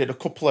did a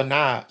couple of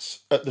nights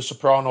at the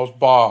Sopranos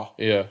bar.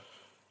 Yeah.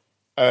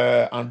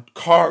 And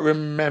can't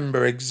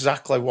remember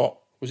exactly what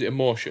Was it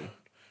Emotion?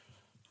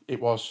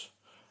 it was.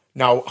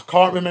 Now, I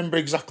can't remember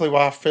exactly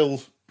why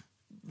Phil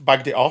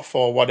bagged it off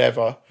or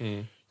whatever.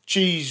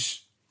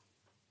 Cheese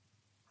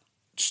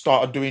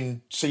started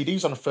doing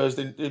CDs on a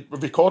Thursday,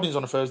 recordings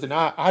on a Thursday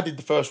night. I did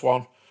the first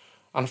one,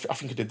 and I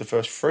think I did the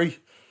first three.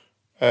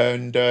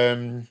 And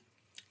I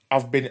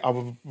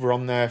were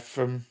on there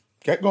from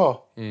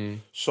get-go.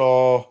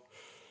 So,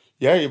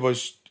 yeah, it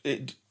was...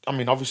 I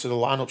mean, obviously the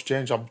lineup's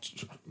changed.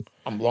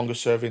 I'm longer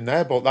serving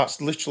there, but that's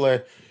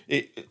literally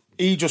it.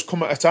 He just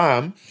come at a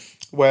time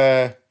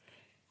where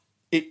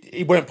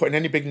he weren't putting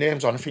any big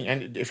names on. I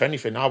think, if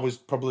anything, I was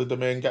probably the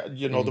main guy,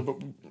 the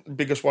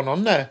biggest one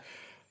on there.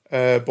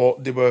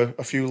 But there were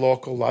a few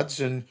local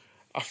lads, and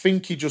I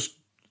think he just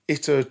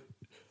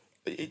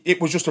it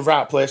was just the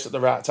right place at the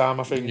right time,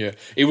 I think. Yeah.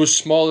 It was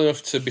small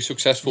enough to be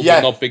successful,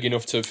 but not big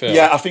enough to fail.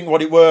 Yeah, I think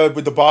what it were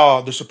with the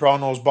bar, the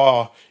Sopranos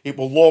bar, it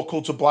was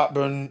local to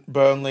Blackburn,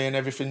 Burnley and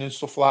everything and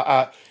stuff like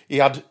that. He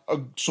had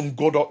some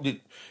good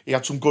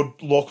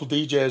local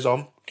DJs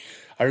on.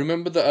 I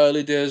remember the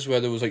early days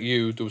where there was like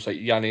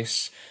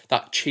Yanis,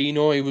 that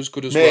Chino, he was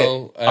good as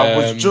well. I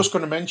was just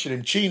going to mention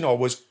him. Chino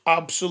was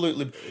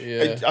absolutely...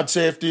 Yeah. I'd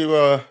say if there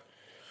were...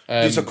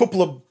 there's a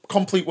couple of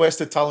complete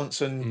wasted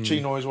talents, and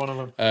Chino is one of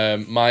them.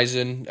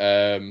 Misen,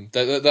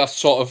 that's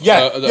sort of the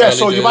Yeah. early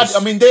So you days.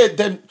 had, I mean,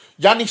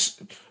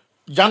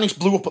 Yanis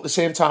blew up at the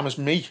same time as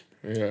me.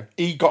 Yeah.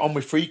 He got on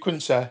with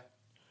Frequency,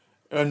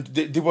 and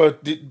they were.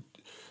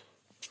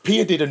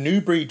 Pia did a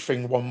new breed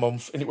thing one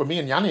month, and it was me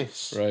and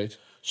Yanis. Right.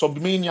 So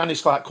me and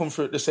Yanis like come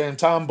through at the same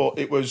time, but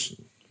it was.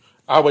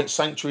 I went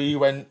Sanctuary, he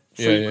went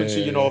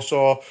Frequency, Yeah.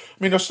 So I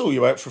mean, I still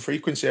you out for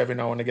Frequency every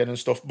now and again and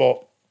stuff,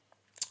 but.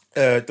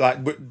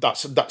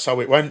 That's how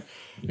it went,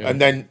 and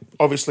then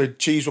obviously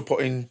Cheese were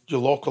putting your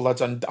local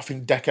lads, and I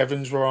think Deck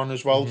Evans were on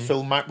as well.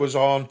 Phil Mack was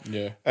on,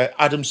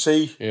 Adam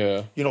C.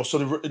 Yeah,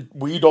 So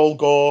we'd all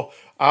go.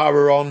 I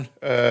were on.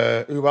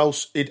 Who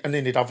else? And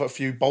then he'd have a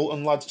few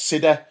Bolton lads.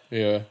 Siddy.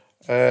 Yeah.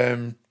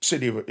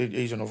 Siddy,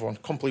 he's another one.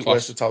 Complete Class.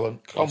 waste of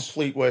talent. Class.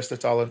 Complete waste of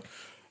talent.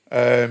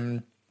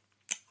 And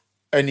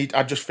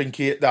I just think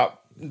he hit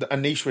that a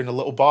niche in a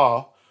little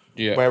bar.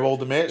 Yeah. Where all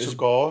the mates would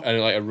go.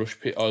 And like a rush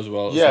pit as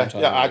well. Yeah,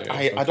 sometimes.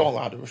 I don't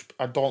like the rush.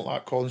 I don't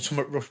like calling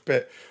something rush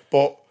pit,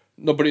 but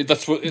No, but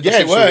that's what. yeah,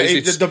 it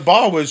were. The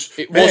bar was.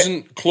 It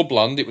wasn't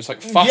Clubland. It was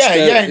like faster.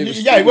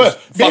 It were.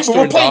 Faster We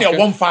were and playing darker. at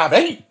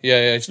 158.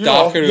 Yeah, it's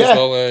darker as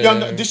well.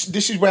 No,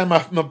 this is where my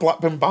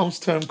Blackburn bounce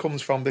term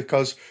comes from,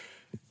 because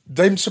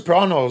them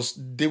Sopranos,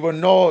 they were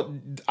not.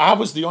 I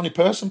was the only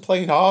person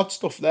playing hard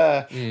stuff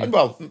there, and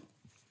well,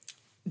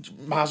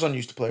 Marzon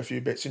used to play a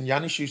few bits, and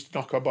Yanis used to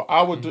knock out, but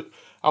I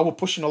was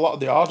pushing a lot of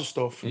the harder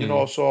stuff,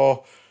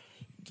 so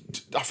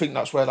I think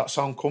that's where that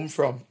sound come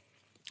from.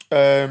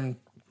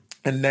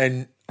 And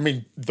then, I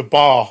mean, the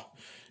bar,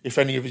 if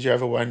any of you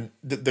ever went,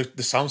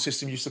 the sound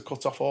system used to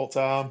cut off all the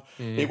time.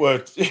 It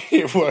were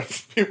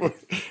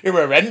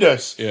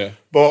horrendous. Yeah.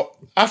 But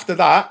after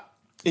that,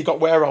 it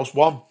got Warehouse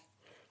 1.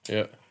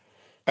 Yeah.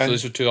 So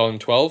this was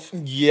 2012?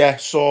 Yeah,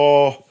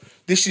 so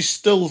this is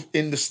still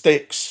in the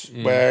sticks,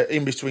 where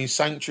in between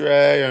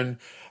Sanctuary, and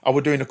I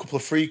was doing a couple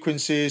of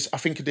frequencies. I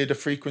think I did a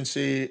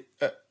frequency.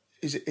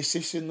 Is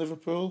this in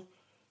Liverpool?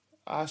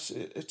 I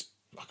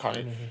can't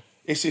remember.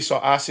 Isis or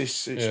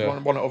Asis, it's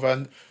one of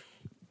them.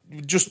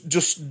 Just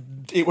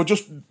it was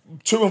just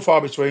to and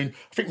far between.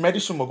 I think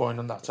Medicine were going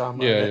on that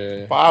time.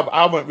 Yeah. But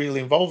I weren't really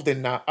involved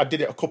in that. I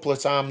did it a couple of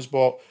times,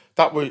 but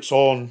that was its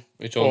own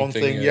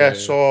thing. Yeah.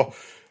 So,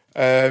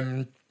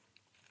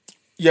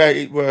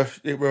 it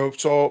were.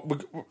 So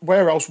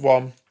Warehouse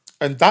 1,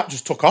 and that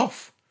just took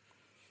off.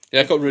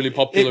 Yeah, it got really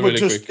popular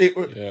quick.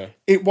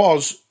 It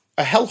was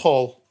a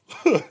hellhole.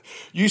 You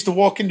used to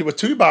walk into a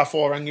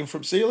 2x4 hanging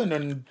from ceiling,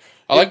 and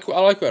I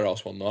like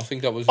Warehouse 1 though. I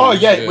think that was.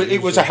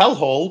 It was a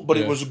hellhole, but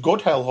it was a good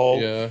hellhole.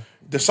 Yeah.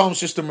 The sound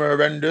system were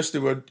horrendous.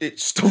 It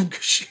stunk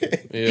of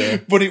shit. Yeah.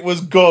 But it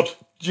was good.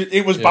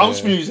 It was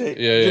bounce music.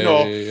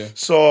 Yeah.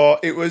 So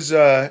it was,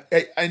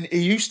 and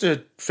he used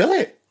to fill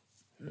it,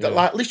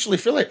 like literally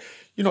fill it.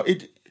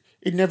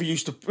 he'd never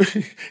used to.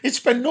 He'd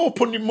spend no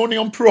money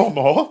on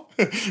promo.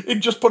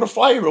 He'd just put a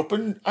flyer up,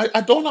 and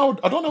I don't know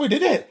how he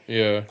did it.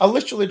 Yeah, I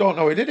literally don't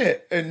know how he did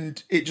it,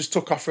 and it just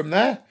took off from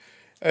there.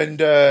 And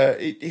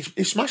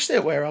he smashed it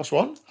at Warehouse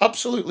One.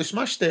 Absolutely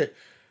smashed it.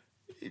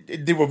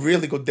 They were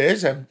really good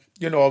days then,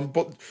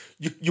 But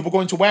you were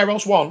going to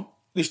Warehouse One,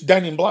 this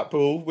den in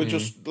Blackpool, with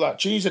just like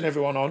cheesing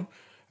everyone on,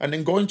 and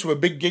then going to a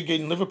big gig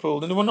in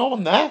Liverpool, and there were no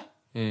one there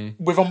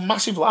with a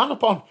massive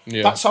lineup on.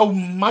 Yeah. That's how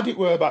mad it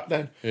were back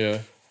then. Yeah.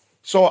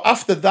 So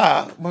after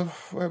that, where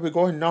are we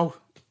going now?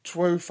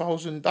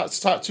 2000. That's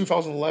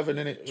 2011,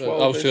 isn't it? 12.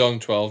 That was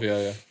 2012.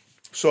 Yeah.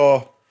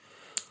 So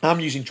I'm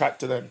using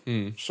Tractor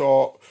then.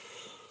 So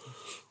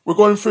we're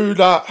going through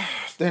that.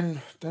 Then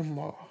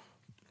what?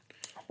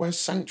 Where's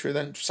Sanctuary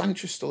then?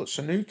 Sanctuary's still at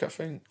Sanook, I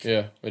think.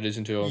 Yeah, it is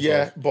in 2012.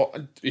 Yeah, but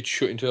It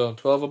shut in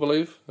 2012, I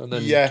believe, and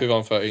then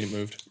 2013 it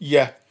moved.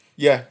 yeah,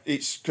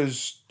 it's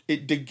because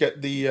it did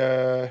get the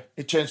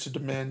it changed to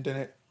Domain,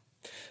 didn't it?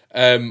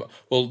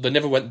 Well, they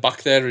never went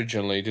back there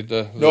originally, did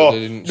they? No, They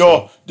didn't,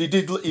 no, he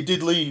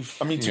did leave.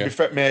 I mean, to Yeah. be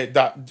fair, mate,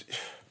 that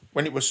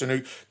when it was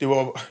Sanook, they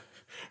were.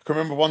 I can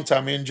remember one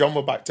time me and John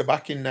were back to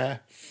back in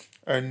there,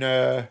 and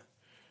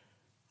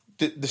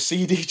the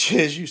CD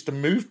chairs used to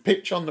move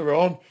pitch on their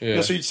own.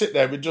 Yeah. So you'd sit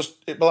there, it'd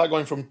be like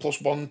going from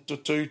 +1 to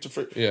 2 to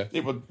 3. Yeah.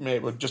 It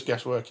would just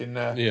guesswork in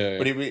there. Yeah.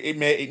 But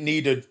it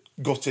needed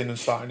gutting and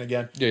starting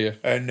again. Yeah.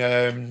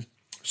 And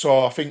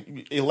so I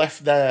think he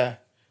left there,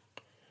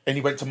 and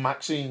he went to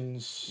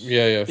Maxine's.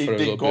 Yeah, He for a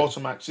did little go bit. to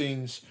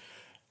Maxine's,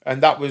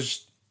 and that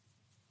was.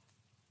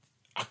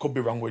 I could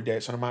be wrong with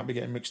dates, and I might be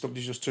getting mixed up.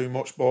 There's just too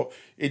much, but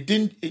it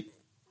didn't.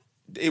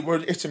 It were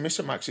hit and miss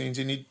at Maxine's,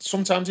 and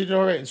sometimes he did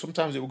alright, and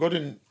sometimes it were good.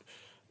 And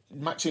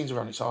Maxine's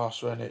around its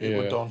arse, and it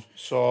were done.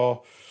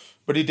 So,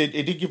 but he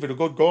did give it a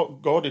good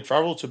go. Did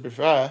Farrell, to be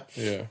fair.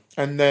 Yeah.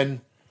 And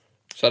then.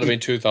 So that'd have been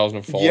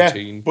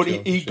 2014. Yeah, but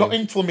he got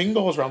in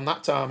Flamingos around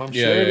that time. I'm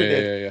sure he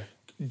did. Yeah.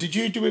 Did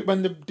you do it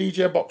when the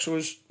DJ box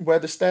was where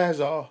the stairs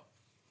are?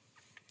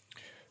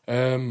 Do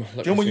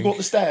you know when you go up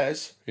the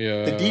stairs?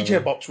 Yeah. The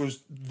DJ box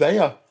was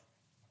there.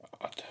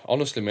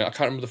 Honestly, mate, I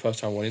can't remember the first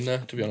time I went in there,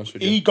 to be honest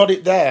with you. He got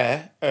it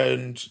there,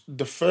 and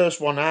the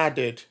first one I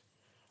did,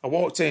 I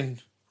walked in,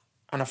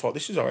 and I thought,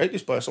 this is alright,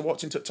 this place. I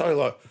walked into the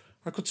toilet,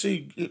 I could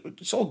see,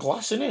 it's all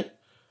glass in it.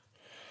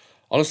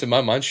 Honestly,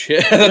 my mind's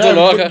shit. I don't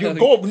know. You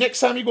go up, next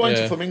time you go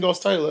into Flamingo's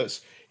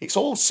toilets, it's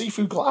all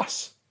see-through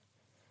glass.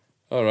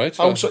 All right.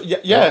 So I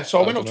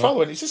went up to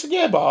Farrell and he said,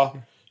 "Yeah,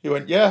 bar." He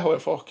went, "Yeah." I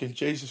went, "Fucking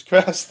Jesus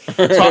Christ!"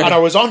 And I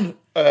was on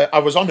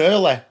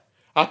early.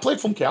 I played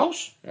Funky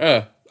House.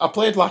 Yeah. I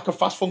played like a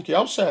fast Funky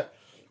House set.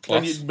 Class.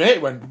 And his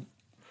mate went,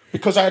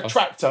 because I had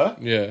Tractor.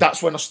 Yeah.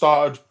 That's when I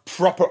started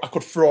proper. I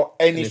could throw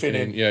anything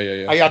in.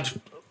 Yeah. I had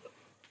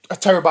a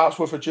terabyte's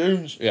worth of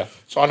tunes. Yeah.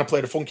 So when I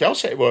played a Funky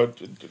House set,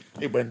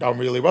 it went down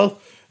really well.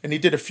 And he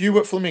did a few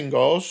at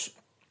Flamingos.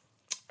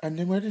 And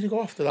then where did he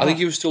go after that? I think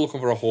he was still looking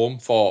for a home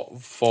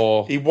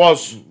for He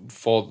was.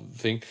 for the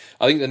thing.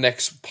 I think the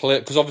next play,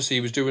 because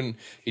obviously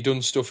he'd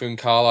done stuff in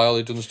Carlisle,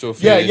 he'd done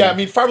stuff. Yeah, in, yeah. I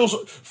mean,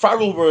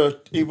 Farrell were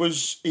he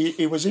was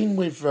in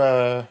with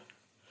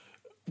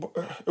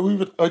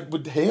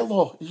with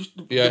Halo. He used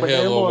to Yeah, with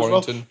Halo, as well.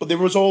 Warrington. But there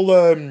was all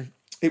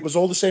it was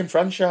all the same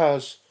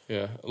franchise.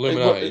 Yeah,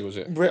 Illuminati was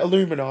it?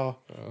 Illuminar,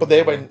 but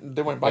they went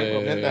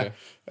bankrupt, didn't yeah.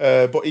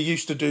 they? But he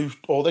used to do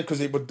all that because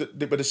they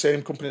were the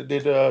same company that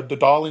did the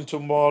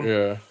Darlington one.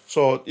 Yeah.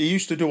 So he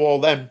used to do all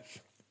them.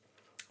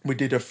 We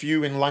did a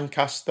few in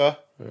Lancaster.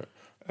 Yeah.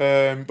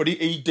 But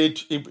he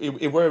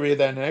were here,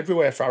 there, and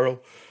everywhere,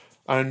 Farrell.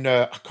 And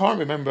I can't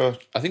remember.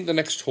 I think the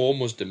next home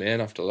was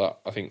Domain after that.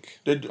 I think.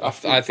 I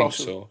think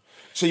so.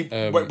 See,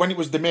 when it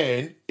was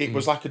Domain, it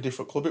was like a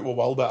different club. It was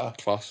well better.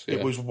 Class, yeah.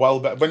 It was well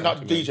better. When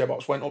that DJ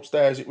box went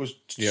upstairs, it was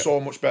so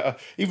much better.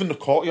 Even the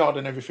courtyard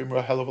and everything were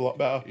a hell of a lot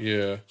better.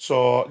 Yeah.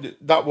 So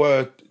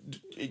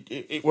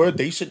it were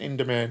decent in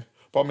Domain.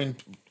 But I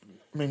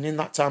mean, in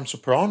that time,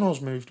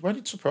 Sopranos moved. Where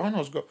did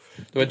Sopranos go?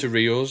 They went to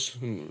Rio's.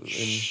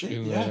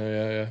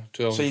 Yeah.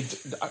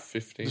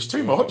 2015. There's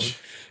too much.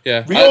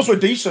 Yeah. Rio's were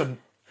decent.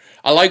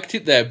 I liked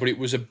it there, but it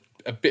was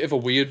a bit of a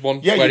weird one.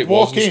 Yeah, where you'd it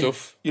was walk and in.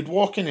 Stuff. You'd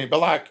walk in, it'd be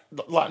like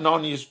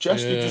Narnia's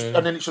chest, Yeah.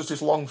 and then it's just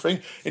this long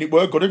thing. And it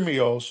were good in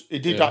Rio's. It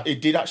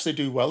did actually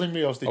do well in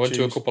Rio's. I went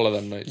to a couple of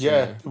them nights.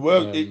 Yeah,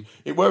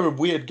 it were a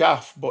weird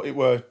gaff, but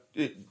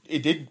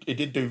it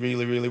did do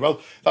really, really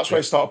well. That's why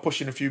he started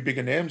pushing a few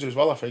bigger names as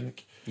well, I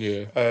think.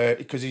 Yeah.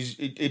 Because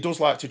he does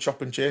like to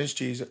chop and change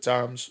cheese at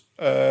times,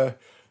 and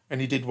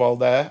he did well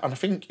there. And I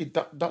think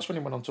that's when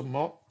he went on to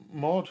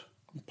Maud.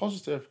 I'm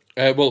positive.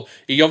 Well,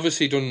 he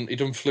obviously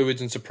done Fluids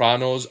and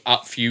Sopranos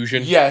at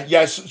Fusion. Yeah,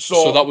 yes.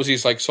 So that was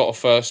his sort of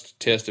first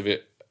taste of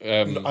it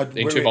in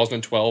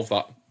 2012.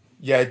 That.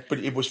 Yeah, but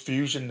it was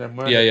Fusion then,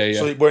 weren't Yeah, it? yeah, yeah.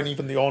 So it weren't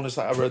even the owners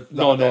that are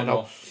No.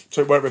 now.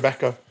 So it weren't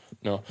Rebecca.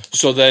 No.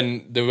 So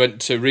then they went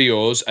to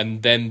Rio's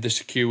and then the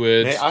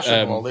secured. Mate, I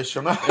should know all this,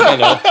 shouldn't I? I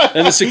know.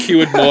 Then the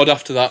secured Maud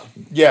after that.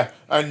 Yeah,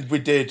 and we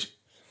did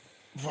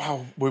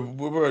Wow, we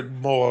were at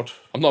Maud.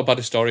 I'm not a bad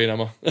historian,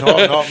 am I?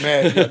 No,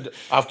 mate.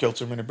 I've killed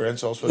too many brain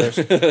cells for this.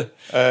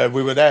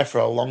 We were there for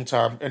a long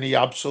time, and he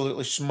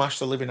absolutely smashed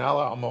the living hell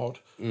out of Maud.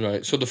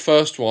 Right. So the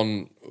first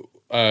one,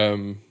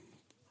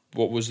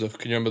 what was the?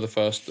 Can you remember the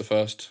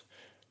first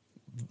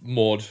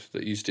mod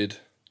that you did?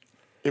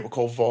 It was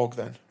called Vogue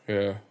then,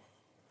 Yeah.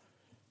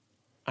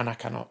 and I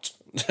cannot.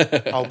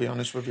 I'll be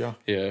honest with you.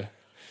 Yeah.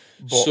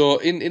 But So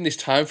in this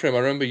time frame, I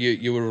remember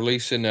you were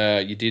releasing.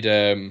 You did.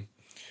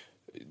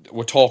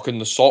 We're talking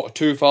the sort of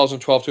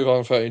 2012,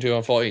 2013,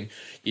 2014.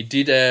 You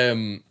did.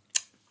 They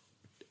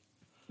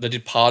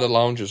did Parda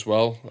Lounge as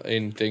well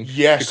in thing.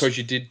 Yes. Because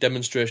you did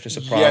Demonstration of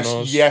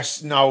Sopranos.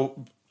 Yes. Now,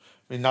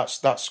 I mean that's.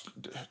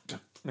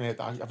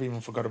 Mate, I've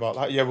even forgot about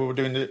that. Yeah, we were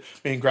doing me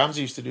and Grams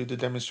used to do the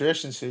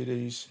demonstration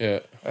CDs. Yeah.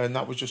 And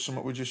that was just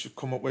something we just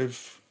come up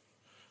with.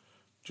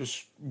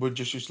 We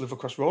just used to live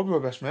across the road. We were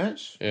best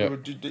mates. Yeah.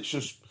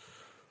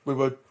 We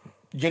were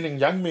yin and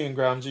yang, me and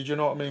Gramsy, do you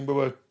know what I mean?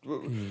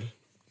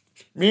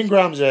 Me and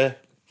Gramsy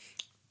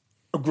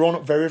have grown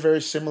up very,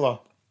 very similar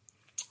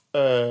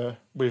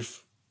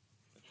with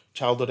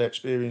childhood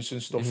experience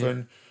and stuff.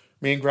 And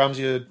me and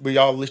Gramsy, we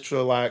are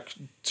literally like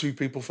two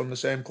people from the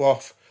same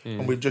cloth.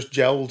 And we've just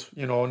gelled,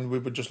 you know, and we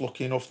were just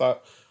lucky enough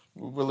that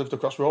we lived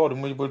across the road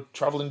and we were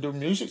travelling doing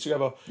music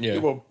together. Yeah.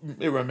 It were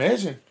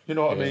amazing, you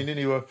know what I mean?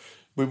 And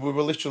we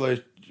were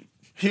literally...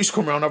 He used to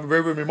come around and have a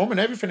beer with my mum and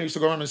everything. He used to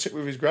go around and sit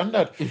with his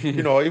granddad.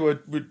 You know, it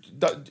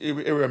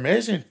were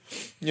amazing.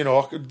 You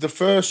know, the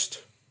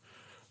first...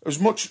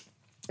 As much...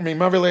 I mean,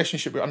 my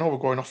relationship... I know we're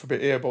going off a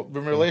bit here, but my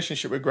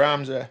relationship with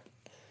Grams, we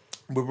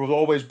were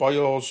always boys.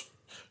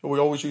 We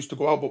always used to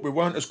go out, but we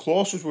weren't as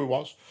close as we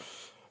was.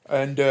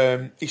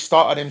 And he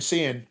started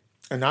MCing,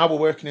 and I were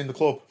working in the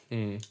club.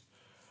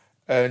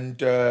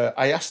 And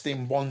I asked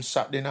him one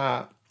Saturday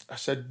night, I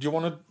said, do you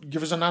want to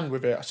give us a hand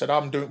with it? I said,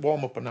 I'm doing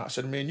warm-up and that. I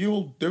said, me and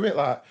you'll do it,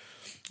 like.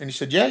 And he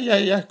said,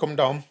 yeah, come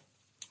down.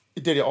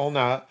 He did it all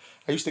night.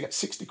 I used to get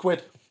 60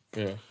 quid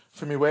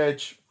for my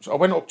wage. So I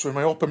went up to him,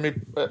 I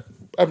opened my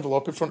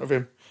envelope in front of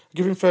him. I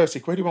give him 30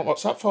 quid. He went,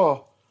 what's that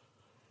for?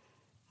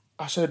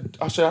 I said,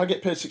 I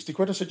get paid 60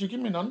 quid. I said, you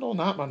give me an hand all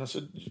night, man. I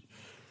said,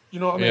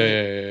 you know what I mean?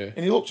 Yeah.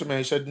 And he looked at me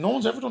and he said, no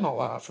one's ever done all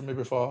that for me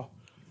before.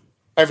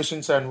 Ever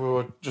since then, we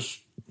were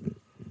just...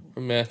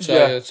 Mates,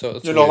 that's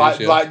you know, what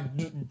it is, like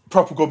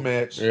proper good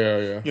mates.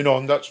 Yeah. You know,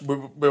 and that's we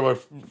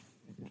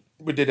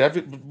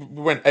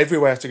went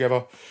everywhere together.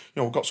 You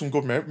know, we got some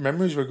good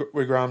memories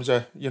with Grams.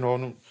 You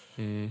know,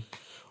 and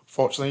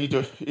fortunately,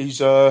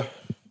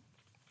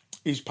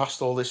 he's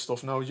passed all this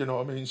stuff now. You know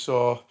what I mean?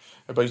 So,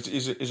 but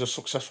he's a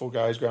successful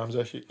guy. He's Grams.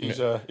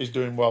 He's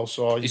doing well.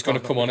 So he's going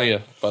to come on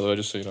here, by the way,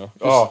 just so you know.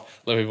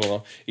 Let people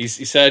know. He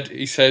said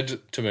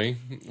to me,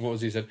 what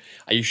was he said?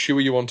 Are you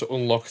sure you want to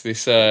unlock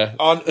this? This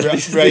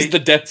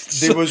the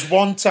depths. There was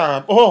one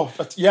time.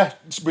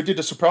 We did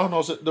the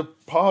Sopranos at the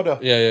Parda.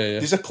 Yeah.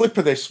 There's a clip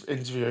of this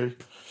interview.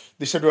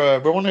 They said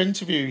we want to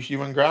interview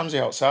you and Gramsy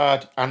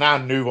outside, and I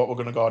knew what were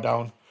going to go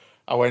down.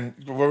 I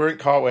went. We were in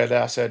Cartway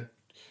there. I said,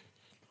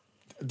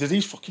 do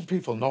these fucking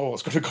people know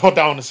what's going to go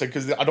down? I said,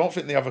 because I don't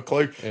think they have a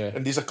clue. Yeah.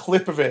 And there's a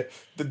clip of it.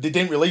 They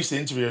didn't release the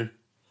interview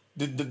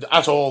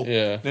at all.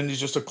 Yeah. Then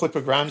there's just a clip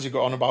of Gramsy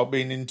got on about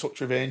being in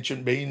touch with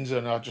ancient beings,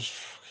 and I just...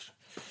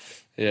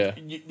 Yeah.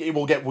 It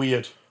will get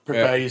weird.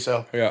 Prepare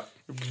yourself. Yeah.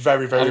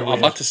 Very, very weird.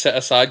 I've had to set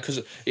aside,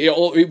 because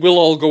it will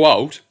all go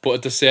out, but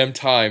at the same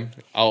time,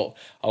 I'll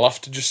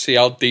have to just see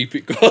how deep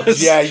it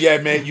goes. Yeah,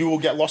 mate. You will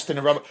get lost in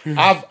a rabbit.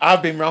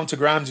 I've been round to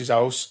Gramsy's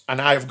house, and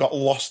I have got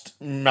lost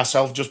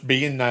myself just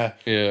being there.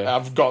 Yeah.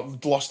 I've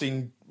got lost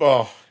in...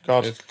 Oh,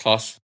 God. It's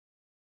class.